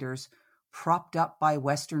dictators propped up by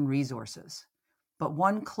Western resources. But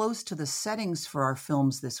one close to the settings for our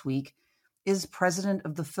films this week is President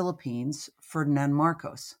of the Philippines, Ferdinand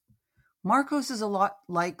Marcos. Marcos is a lot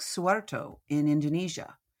like Suharto in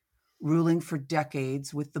Indonesia, ruling for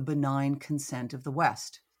decades with the benign consent of the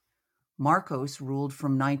West. Marcos ruled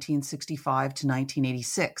from 1965 to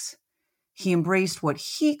 1986. He embraced what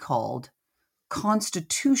he called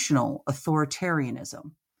constitutional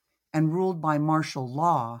authoritarianism and ruled by martial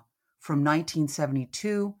law from 1972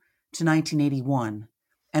 to 1981,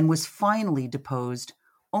 and was finally deposed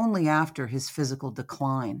only after his physical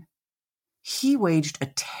decline. He waged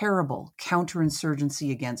a terrible counterinsurgency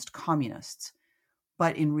against communists,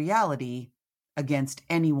 but in reality, against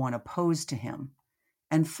anyone opposed to him,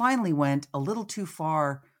 and finally went a little too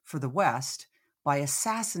far for the West by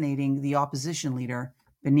assassinating the opposition leader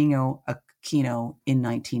Benigno Aquino in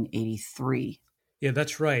 1983. Yeah,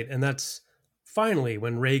 that's right. And that's finally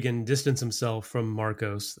when Reagan distanced himself from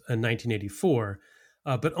Marcos in 1984,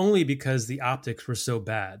 but only because the optics were so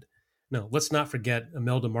bad. No, let's not forget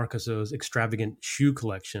Imelda Marcos's extravagant shoe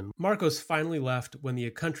collection. Marcos finally left when the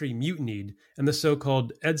country mutinied in the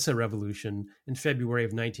so-called EDSA revolution in February of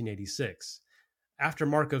 1986, after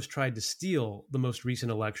Marcos tried to steal the most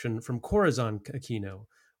recent election from Corazon Aquino,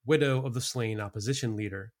 widow of the slain opposition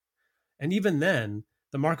leader. And even then,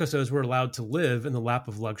 the Marcosos were allowed to live in the lap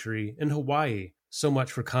of luxury in Hawaii. So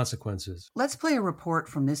much for consequences. Let's play a report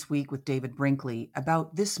from this week with David Brinkley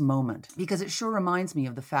about this moment, because it sure reminds me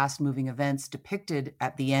of the fast-moving events depicted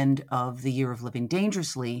at the end of The Year of Living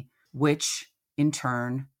Dangerously, which, in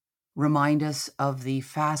turn, remind us of the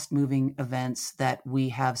fast-moving events that we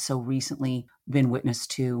have so recently been witness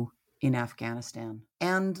to in Afghanistan.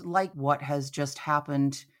 And like what has just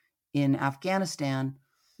happened in Afghanistan,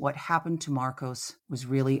 what happened to Marcos was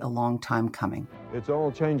really a long time coming. It's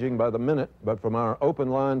all changing by the minute, but from our open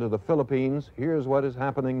line to the Philippines, here's what is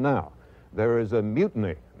happening now. there is a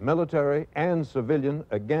mutiny, military and civilian,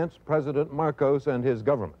 against President Marcos and his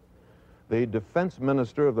government. The defense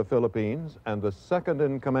minister of the Philippines and the second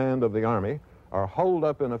in command of the army are holed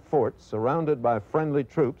up in a fort surrounded by friendly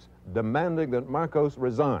troops demanding that Marcos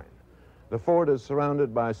resign. The fort is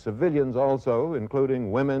surrounded by civilians also,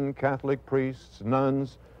 including women, Catholic priests,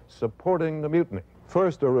 nuns, supporting the mutiny.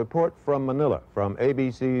 First, a report from Manila from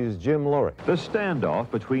ABC's Jim Laurie. The standoff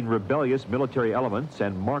between rebellious military elements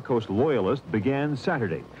and Marcos loyalists began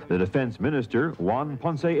Saturday. The defense minister, Juan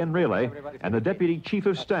Ponce Enrile, and the deputy chief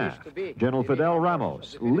of staff, General Fidel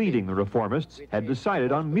Ramos, leading the reformists, had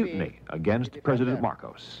decided on mutiny against President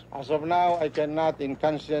Marcos. As of now, I cannot in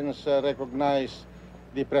conscience recognize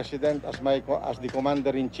the president as the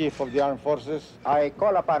commander-in-chief of the armed forces. I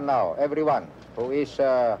call upon now everyone who is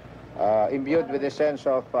imbued with a sense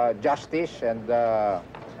of justice and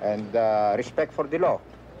respect for the law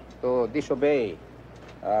to disobey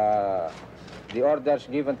the orders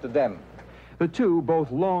given to them. The two,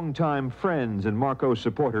 both longtime friends and Marcos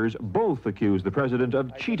supporters, both accused the president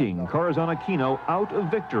of cheating Corazon Aquino out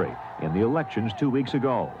of victory in the elections 2 weeks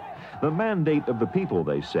ago. The mandate of the people,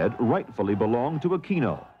 they said, rightfully belonged to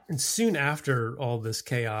Aquino. And soon after all this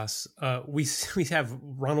chaos, we have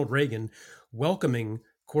Ronald Reagan welcoming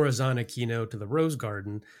Corazon Aquino to the Rose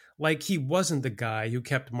Garden like he wasn't the guy who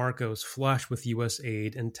kept Marcos flush with U.S.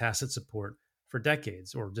 aid and tacit support for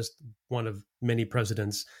decades, or just one of many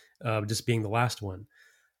presidents, just being the last one.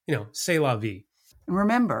 You know, c'est la vie. And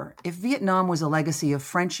remember, if Vietnam was a legacy of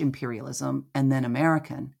French imperialism and then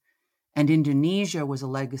American, and Indonesia was a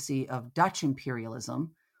legacy of Dutch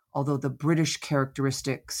imperialism, although the British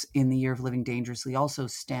characteristics in The Year of Living Dangerously also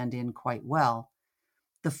stand in quite well,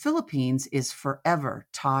 the Philippines is forever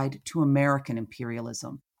tied to American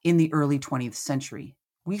imperialism in the early 20th century.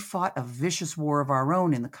 We fought a vicious war of our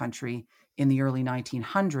own in the country in the early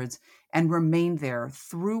 1900s and remained there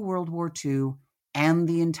through World War II and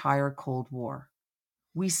the entire Cold War.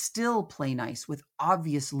 We still play nice with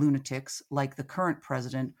obvious lunatics like the current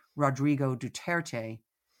president, Rodrigo Duterte,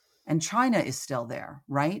 and China is still there,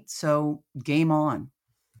 right? So game on.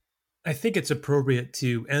 I think it's appropriate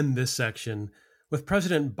to end this section with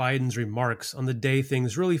President Biden's remarks on the day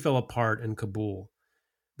things really fell apart in Kabul.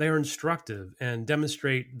 They are instructive and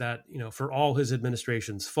demonstrate that, for all his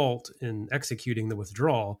administration's fault in executing the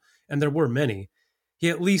withdrawal, and there were many, he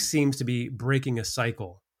at least seems to be breaking a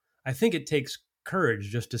cycle. I think it takes courage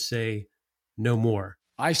just to say no more.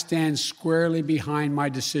 I stand squarely behind my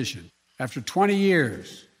decision. After 20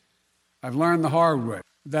 years, I've learned the hard way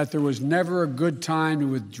that there was never a good time to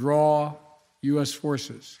withdraw U.S.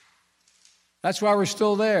 forces. That's why we're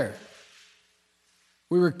still there.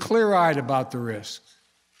 We were clear-eyed about the risks.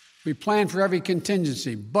 We planned for every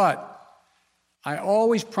contingency, but I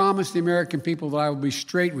always promised the American people that I would be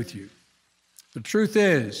straight with you. The truth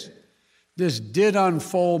is, this did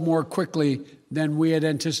unfold more quickly than we had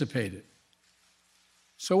anticipated.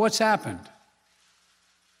 So what's happened?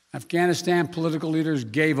 Afghanistan political leaders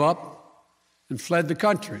gave up and fled the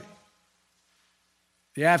country.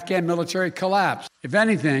 The Afghan military collapsed. If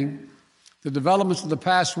anything, the developments of the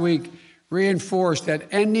past week reinforced that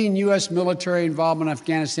ending U.S. military involvement in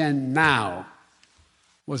Afghanistan now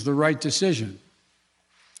was the right decision.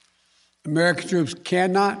 American troops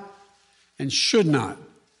cannot and should not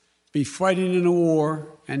be fighting in a war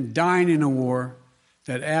and dying in a war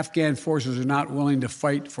that Afghan forces are not willing to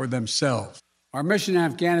fight for themselves. Our mission in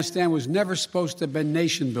Afghanistan was never supposed to have been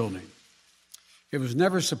nation building. It was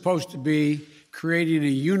never supposed to be creating a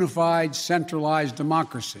unified, centralized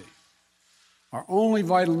democracy. Our only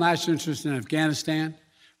vital national interest in Afghanistan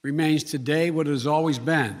remains today what it has always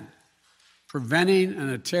been, preventing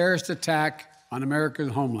a terrorist attack on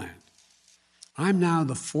America's homeland. I'm now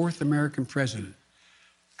the fourth American president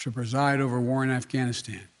to preside over war in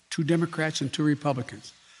Afghanistan, 2 Democrats and 2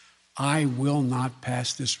 Republicans. I will not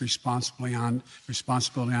pass this responsibility on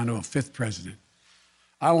to a 5th president.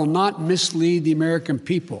 I will not mislead the American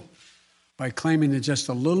people by claiming that just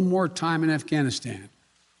a little more time in Afghanistan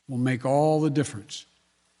will make all the difference.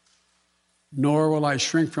 Nor will I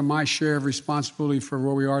shrink from my share of responsibility for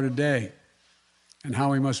where we are today and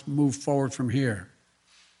how we must move forward from here.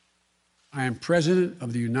 I am President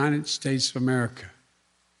of the United States of America,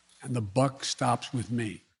 and the buck stops with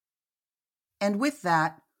me. And with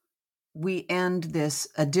that, we end this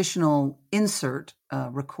additional insert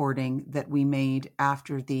recording that we made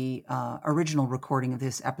after the original recording of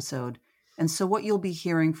this episode. And so what you'll be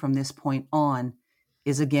hearing from this point on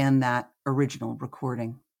is again that original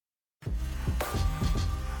recording.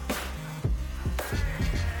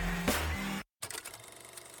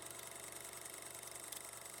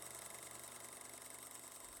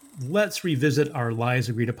 let's revisit our lies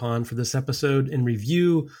agreed upon for this episode and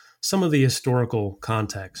review some of the historical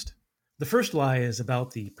context. The first lie is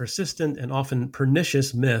about the persistent and often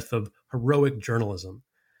pernicious myth of heroic journalism.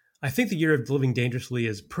 I think The Year of Living Dangerously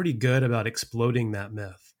is pretty good about exploding that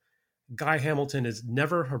myth. Guy Hamilton is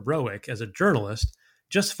never heroic as a journalist,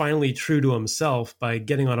 just finally true to himself by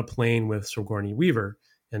getting on a plane with Sigourney Weaver.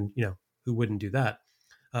 And, who wouldn't do that?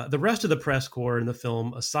 The rest of the press corps in the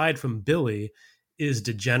film, aside from Billy, is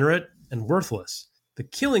degenerate and worthless. The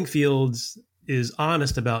Killing Fields is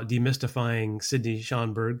honest about demystifying Sidney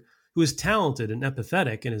Schonberg, who is talented and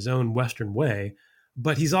empathetic in his own Western way,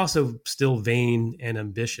 but he's also still vain and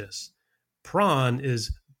ambitious. Prawn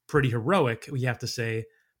is pretty heroic, we have to say,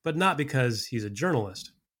 but not because he's a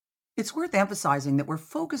journalist. It's worth emphasizing that we're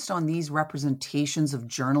focused on these representations of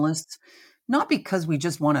journalists, not because we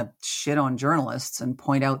just want to shit on journalists and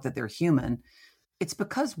point out that they're human. It's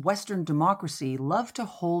because Western democracy love to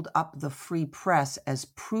hold up the free press as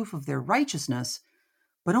proof of their righteousness,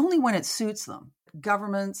 but only when it suits them.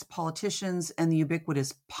 Governments, politicians, and the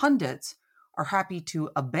ubiquitous pundits are happy to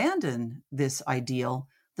abandon this ideal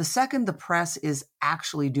the second the press is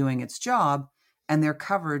actually doing its job and their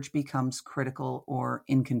coverage becomes critical or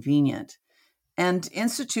inconvenient. And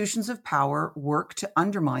institutions of power work to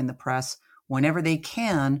undermine the press whenever they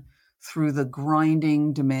can through the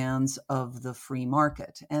grinding demands of the free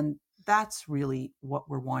market. And that's really what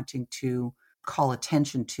we're wanting to call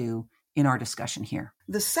attention to in our discussion here.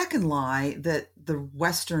 The second lie, that the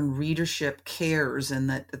Western readership cares and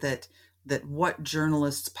that what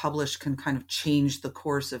journalists publish can kind of change the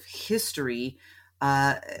course of history,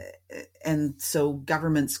 and so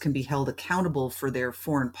governments can be held accountable for their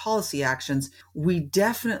foreign policy actions. We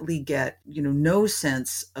definitely get, no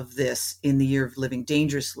sense of this in The Year of Living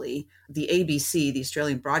Dangerously. The ABC, the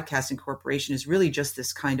Australian Broadcasting Corporation, is really just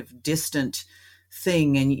this kind of distant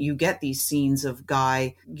thing, and you get these scenes of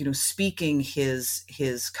Guy, speaking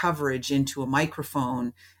his coverage into a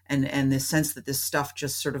microphone, and this sense that this stuff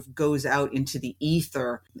just sort of goes out into the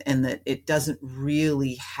ether and that it doesn't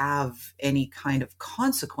really have any kind of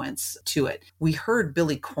consequence to it. We heard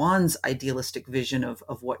Billy Kwan's idealistic vision of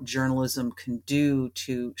what journalism can do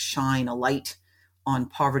to shine a light on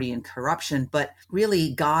poverty and corruption, but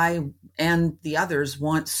really Guy and the others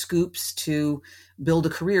want scoops to build a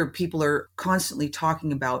career. People are constantly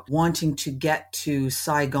talking about wanting to get to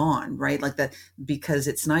Saigon, right? Like that, because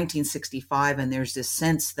it's 1965 and there's this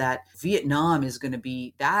sense that Vietnam is going to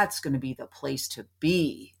be the place to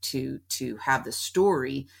be, to have the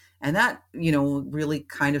story. And that, really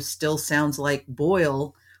kind of still sounds like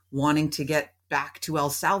Boyle wanting to get back to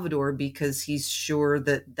El Salvador because he's sure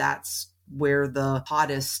that that's where the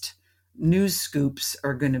hottest news scoops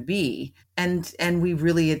are going to be. And we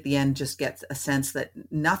really at the end just get a sense that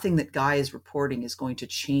nothing that Guy is reporting is going to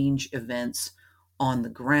change events on the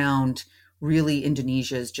ground. Really,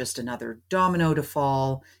 Indonesia is just another domino to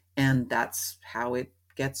fall, and that's how it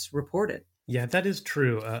gets reported. Yeah, that is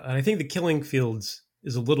true. I think The Killing Fields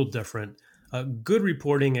is a little different. Good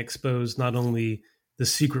reporting exposed not only the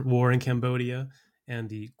secret war in Cambodia and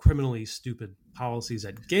the criminally stupid policies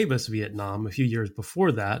that gave us Vietnam a few years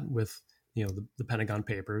before that with, the Pentagon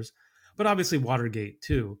Papers, but obviously Watergate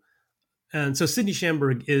too. And so Sidney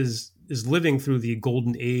Schonberg is living through the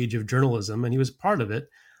golden age of journalism, and he was part of it,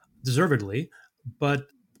 deservedly. But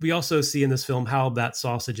we also see in this film how that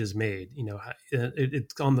sausage is made.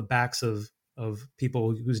 It's on the backs of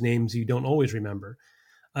people whose names you don't always remember.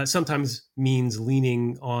 Sometimes means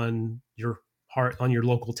leaning on your heart, on your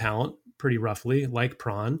local talent, pretty roughly, like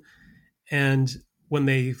Prawn. And when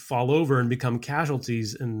they fall over and become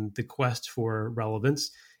casualties in the quest for relevance,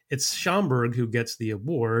 it's Schonberg who gets the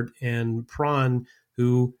award and Prawn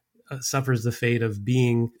who suffers the fate of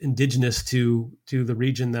being indigenous to the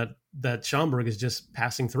region that Schonberg is just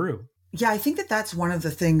passing through. Yeah, I think that's one of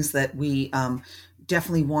the things that we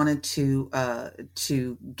definitely wanted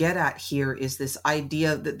to get at here is this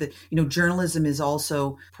idea that journalism is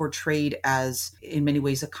also portrayed as, in many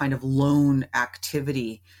ways, a kind of lone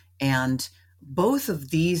activity. And both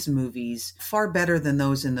of these movies, far better than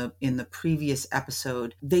those in the previous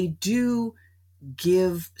episode, they do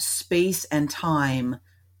give space and time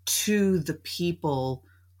to the people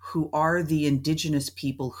who are the indigenous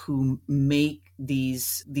people who make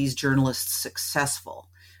these journalists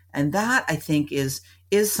successful. And that, I think, is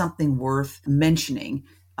something worth mentioning.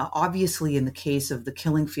 Obviously, in the case of The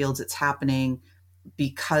Killing Fields, it's happening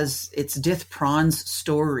because it's Dith Prawn's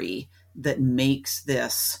story that makes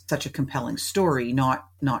this such a compelling story, not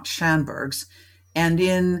Schonberg's. And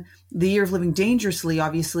in The Year of Living Dangerously,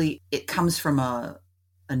 obviously, it comes from a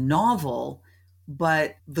novel,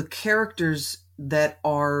 but the characters that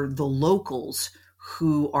are the locals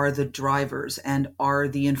who are the drivers and are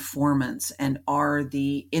the informants and are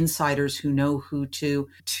the insiders who know who to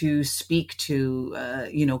speak to.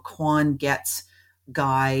 Kwan gets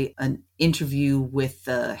Guy an interview with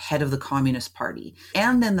the head of the Communist Party.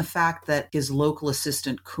 And then the fact that his local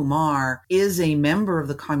assistant, Kumar, is a member of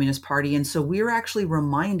the Communist Party. And so we're actually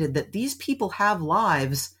reminded that these people have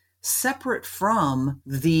lives separate from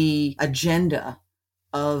the agenda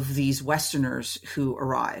of these Westerners who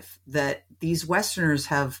arrive, that these Westerners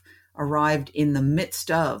have arrived in the midst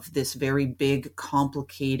of this very big,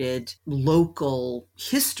 complicated local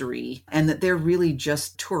history, and that they're really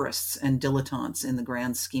just tourists and dilettantes in the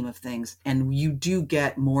grand scheme of things. And you do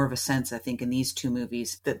get more of a sense, I think, in these two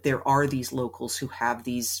movies that there are these locals who have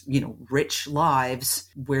these, rich lives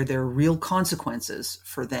where there are real consequences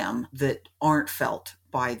for them that aren't felt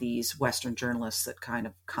by these Western journalists that kind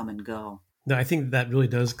of come and go. No, I think that really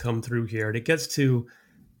does come through here. And it gets to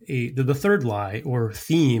the third lie, or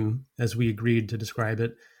theme, as we agreed to describe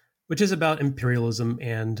it, which is about imperialism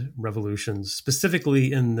and revolutions,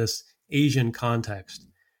 specifically in this Asian context.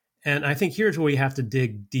 And I think here's where we have to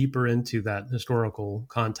dig deeper into that historical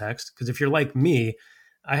context, because if you're like me,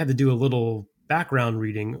 I had to do a little background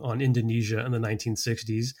reading on Indonesia in the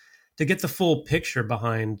 1960s to get the full picture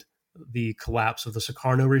behind the collapse of the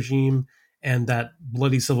Sukarno regime and that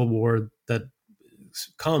bloody civil war that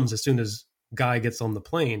comes as soon as Guy gets on the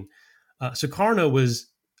plane. Sukarno was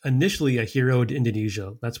initially a hero to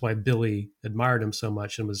Indonesia. That's why Billy admired him so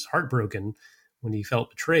much and was heartbroken when he felt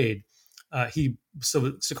betrayed.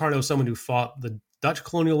 Sukarno was someone who fought the Dutch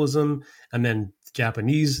colonialism and then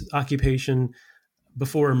Japanese occupation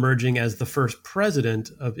before emerging as the first president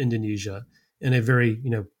of Indonesia in a very,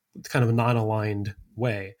 kind of a non-aligned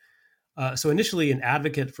way. So initially an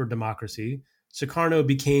advocate for democracy, Sukarno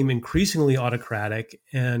became increasingly autocratic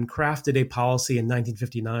and crafted a policy in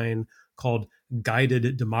 1959 called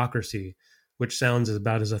guided democracy, which sounds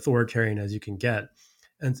about as authoritarian as you can get.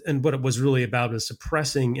 And what it was really about is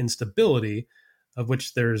suppressing instability, of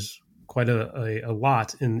which there's quite a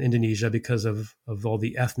lot in Indonesia because of all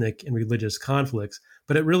the ethnic and religious conflicts.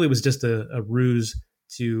 But it really was just a ruse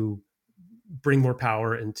to bring more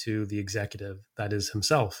power into the executive, that is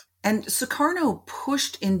himself. And Sukarno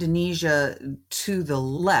pushed Indonesia to the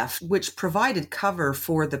left, which provided cover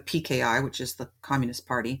for the PKI, which is the Communist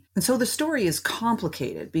Party. And so the story is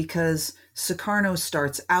complicated because Sukarno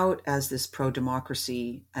starts out as this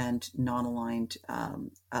pro-democracy and non-aligned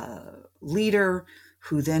leader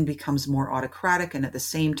who then becomes more autocratic and at the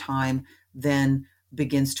same time then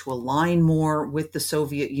begins to align more with the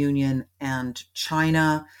Soviet Union and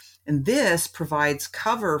China. And this provides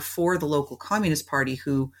cover for the local Communist Party,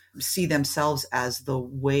 who see themselves as the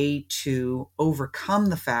way to overcome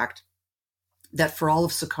the fact that for all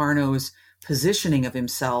of Sukarno's positioning of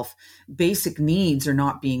himself, basic needs are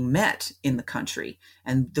not being met in the country.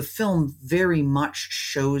 And the film very much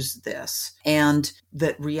shows this. And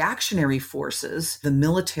that reactionary forces, the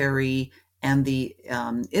military and the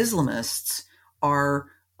Islamists, are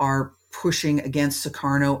pushing against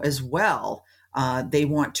Sukarno as well. They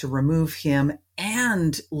want to remove him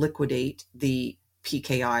and liquidate the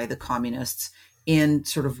PKI, the communists, in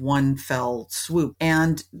sort of one fell swoop.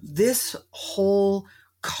 And this whole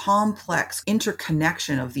complex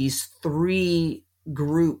interconnection of these three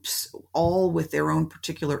groups, all with their own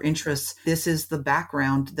particular interests, this is the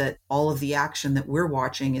background that all of the action that we're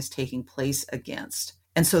watching is taking place against.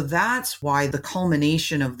 And so that's why the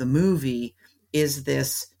culmination of the movie is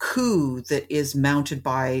this coup that is mounted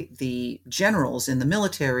by the generals in the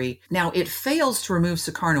military. Now, it fails to remove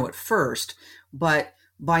Sukarno at first, but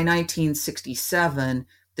by 1967,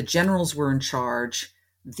 the generals were in charge,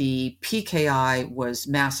 the PKI was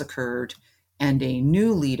massacred, and a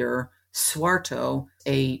new leader, Suharto,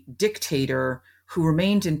 a dictator who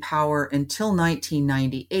remained in power until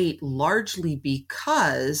 1998, largely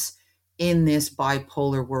because in this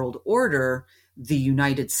bipolar world order, the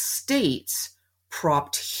United States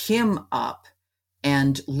propped him up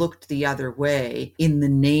and looked the other way in the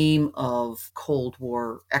name of Cold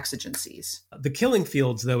War exigencies. The Killing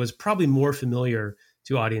Fields, though, is probably more familiar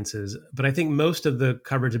to audiences, but I think most of the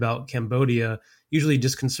coverage about Cambodia usually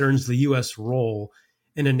just concerns the U.S. role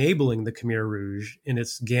in enabling the Khmer Rouge in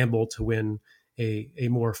its gamble to win a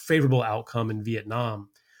more favorable outcome in Vietnam.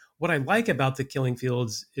 What I like about The Killing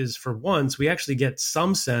Fields is, for once, we actually get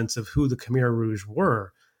some sense of who the Khmer Rouge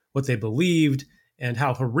were, what they believed, and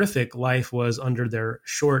how horrific life was under their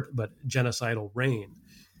short but genocidal reign.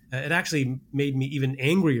 It actually made me even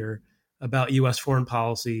angrier about U.S. foreign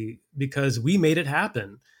policy because we made it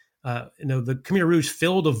happen. The Khmer Rouge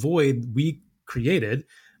filled a void we created,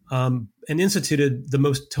 and instituted the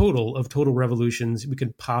most total of total revolutions we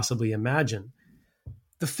could possibly imagine.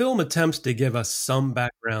 The film attempts to give us some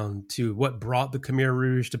background to what brought the Khmer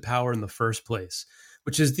Rouge to power in the first place,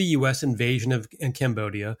 which is the U.S. invasion of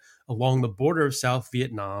Cambodia along the border of South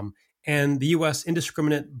Vietnam and the U.S.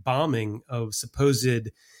 indiscriminate bombing of supposed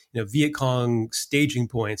Viet Cong staging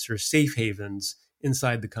points or safe havens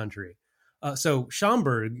inside the country. So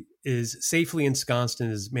Schomburg is safely ensconced in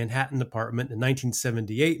his Manhattan apartment in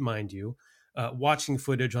 1978, mind you, watching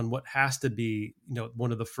footage on what has to be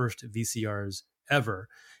one of the first VCRs ever.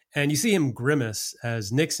 And you see him grimace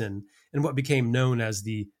as Nixon, and what became known as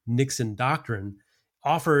the Nixon Doctrine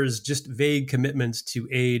offers just vague commitments to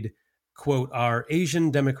aid, quote, our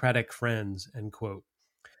Asian democratic friends, end quote.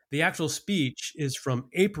 The actual speech is from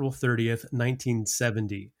April 30th,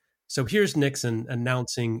 1970. So here's Nixon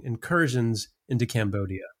announcing incursions into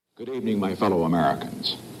Cambodia. Good evening, my fellow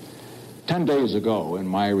Americans. 10 days ago, in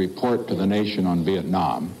my report to the nation on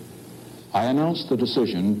Vietnam, I announced the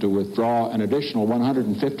decision to withdraw an additional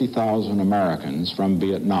 150,000 Americans from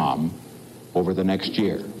Vietnam over the next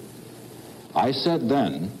year. I said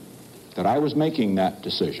then that I was making that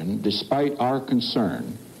decision despite our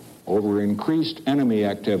concern over increased enemy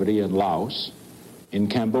activity in Laos, in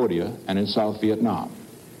Cambodia, and in South Vietnam.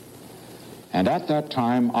 And at that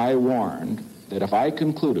time, I warned that if I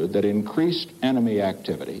concluded that increased enemy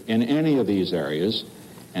activity in any of these areas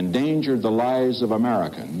endangered the lives of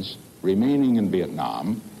Americans remaining in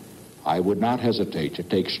Vietnam, I would not hesitate to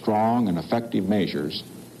take strong and effective measures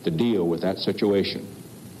to deal with that situation.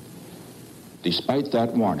 Despite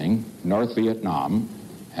that warning, North Vietnam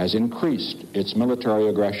has increased its military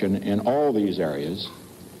aggression in all these areas,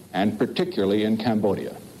 and particularly in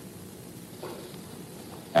Cambodia.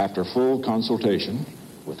 After full consultation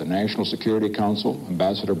with the National Security Council,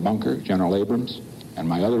 Ambassador Bunker, General Abrams, and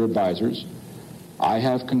my other advisors, I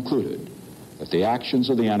have concluded that the actions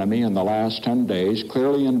of the enemy in the last 10 days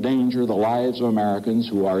clearly endanger the lives of Americans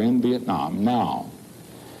who are in Vietnam now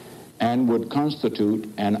and would constitute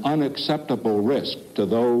an unacceptable risk to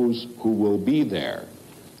those who will be there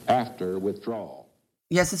after withdrawal.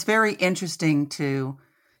 Yes, it's very interesting to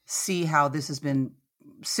see how this has been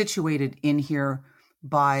situated in here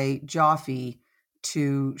by Joffe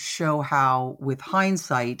to show how, with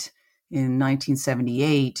hindsight, in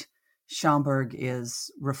 1978, Schomburg is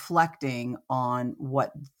reflecting on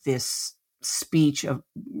what this speech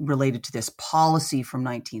related to this policy from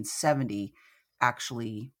 1970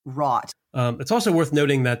 actually wrought. It's also worth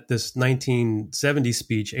noting that this 1970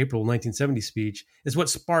 speech, April 1970 speech, is what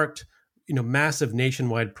sparked, massive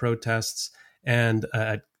nationwide protests and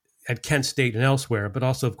at Kent State and elsewhere, but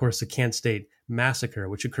also, of course, the Kent State massacre,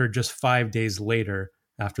 which occurred just 5 days later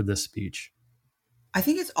after this speech. I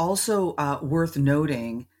think it's also worth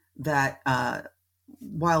noting that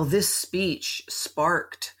while this speech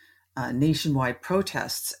sparked nationwide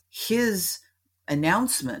protests, his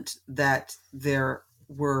announcement that there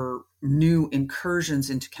were new incursions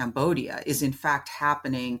into Cambodia is in fact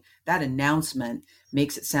happening. That announcement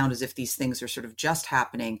makes it sound as if these things are sort of just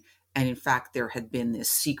happening. And in fact, there had been this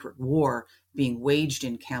secret war being waged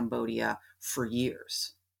in Cambodia for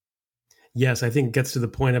years. Yes, I think it gets to the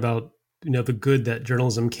point about, the good that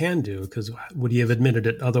journalism can do, because would he have admitted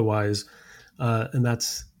it otherwise? And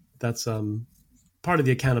that's part of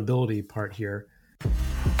the accountability part here.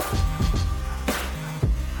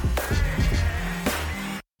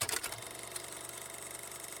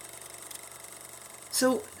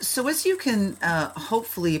 So as you can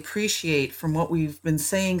hopefully appreciate from what we've been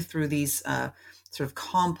saying through these sort of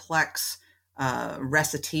complex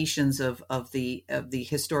recitations of the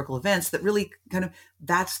historical events, that really kind of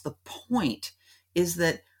that's the point, is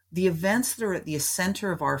that the events that are at the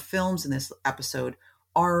center of our films in this episode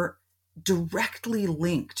are directly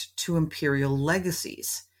linked to imperial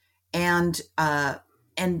legacies, and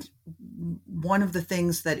one of the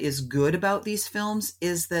things that is good about these films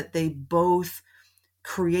is that they both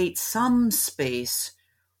create some space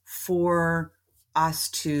for us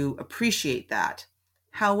to appreciate that.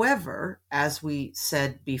 However, as we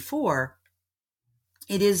said before,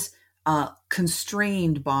 it is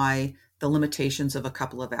constrained by the limitations of a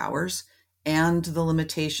couple of hours and the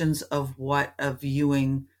limitations of what a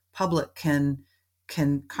viewing public can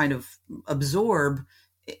kind of absorb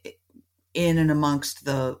in and amongst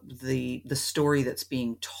the story that's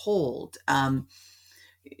being told.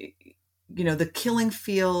 The Killing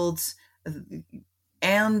Fields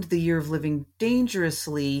and The Year of Living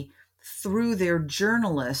Dangerously, through their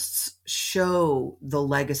journalists, show the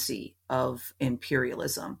legacy of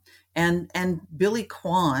imperialism. And Billy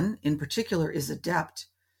Kwan, in particular, is adept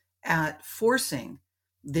at forcing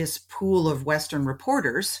this pool of Western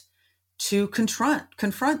reporters to confront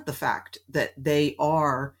the fact that they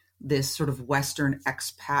are this sort of Western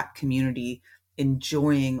expat community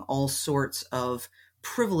enjoying all sorts of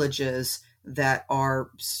privileges that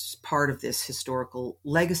are part of this historical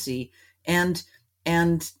legacy. And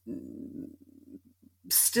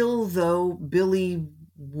still, though, Billy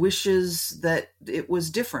wishes that it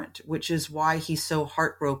was different, which is why he's so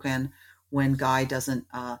heartbroken when Guy doesn't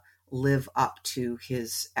live up to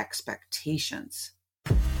his expectations.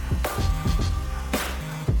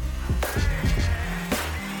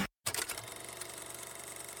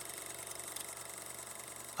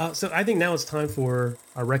 So I think now it's time for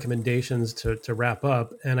our recommendations to wrap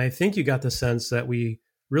up. And I think you got the sense that we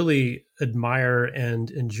really admire and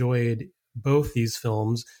enjoyed both these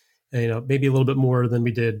films, maybe a little bit more than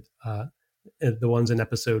we did the ones in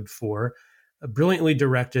episode 4. Brilliantly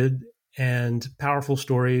directed and powerful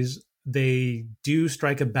stories. They do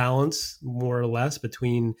strike a balance, more or less,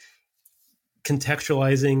 between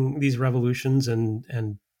contextualizing these revolutions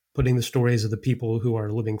and putting the stories of the people who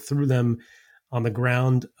are living through them on the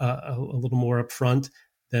ground a little more up front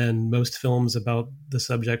than most films about the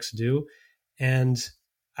subjects do. And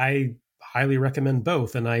I highly recommend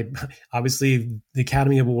both. And I obviously the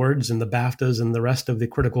Academy Awards and the BAFTAs and the rest of the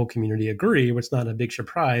critical community agree, which is not a big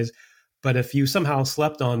surprise. But if you somehow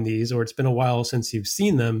slept on these, or it's been a while since you've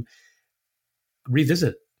seen them,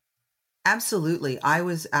 revisit. Absolutely. I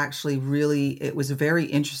was actually it was very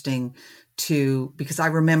interesting because I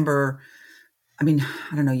remember, I mean,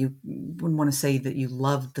 I don't know, you wouldn't want to say that you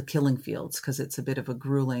loved The Killing Fields because it's a bit of a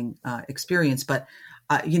grueling experience, but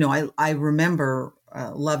I remember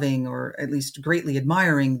loving, or at least greatly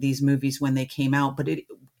admiring, these movies when they came out. But it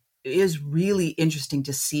is really interesting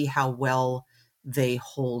to see how well they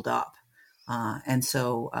hold up, and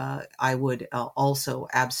so I would also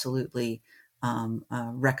absolutely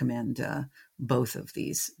recommend both of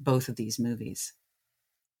these movies.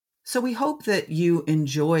 So we hope that you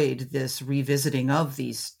enjoyed this revisiting of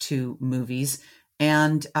these two movies.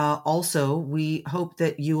 And also, we hope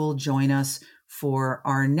that you will join us for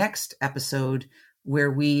our next episode,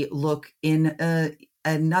 where we look in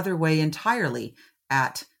another way entirely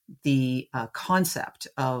at the concept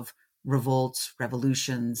of revolts,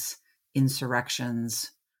 revolutions,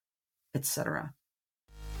 insurrections, etc.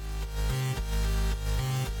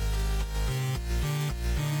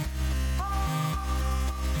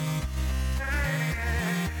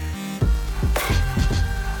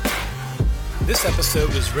 This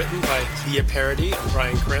episode was written by Leah Parody and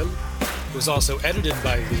Brian Krim. It was also edited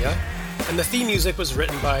by Leah, and the theme music was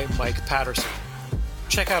written by Mike Patterson.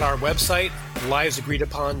 Check out our website,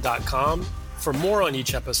 livesagreedupon.com, for more on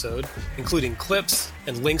each episode, including clips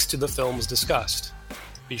and links to the films discussed.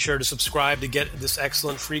 Be sure to subscribe to get this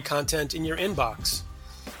excellent free content in your inbox.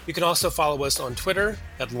 You can also follow us on Twitter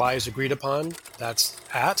at livesagreedupon. That's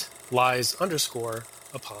at lies_upon.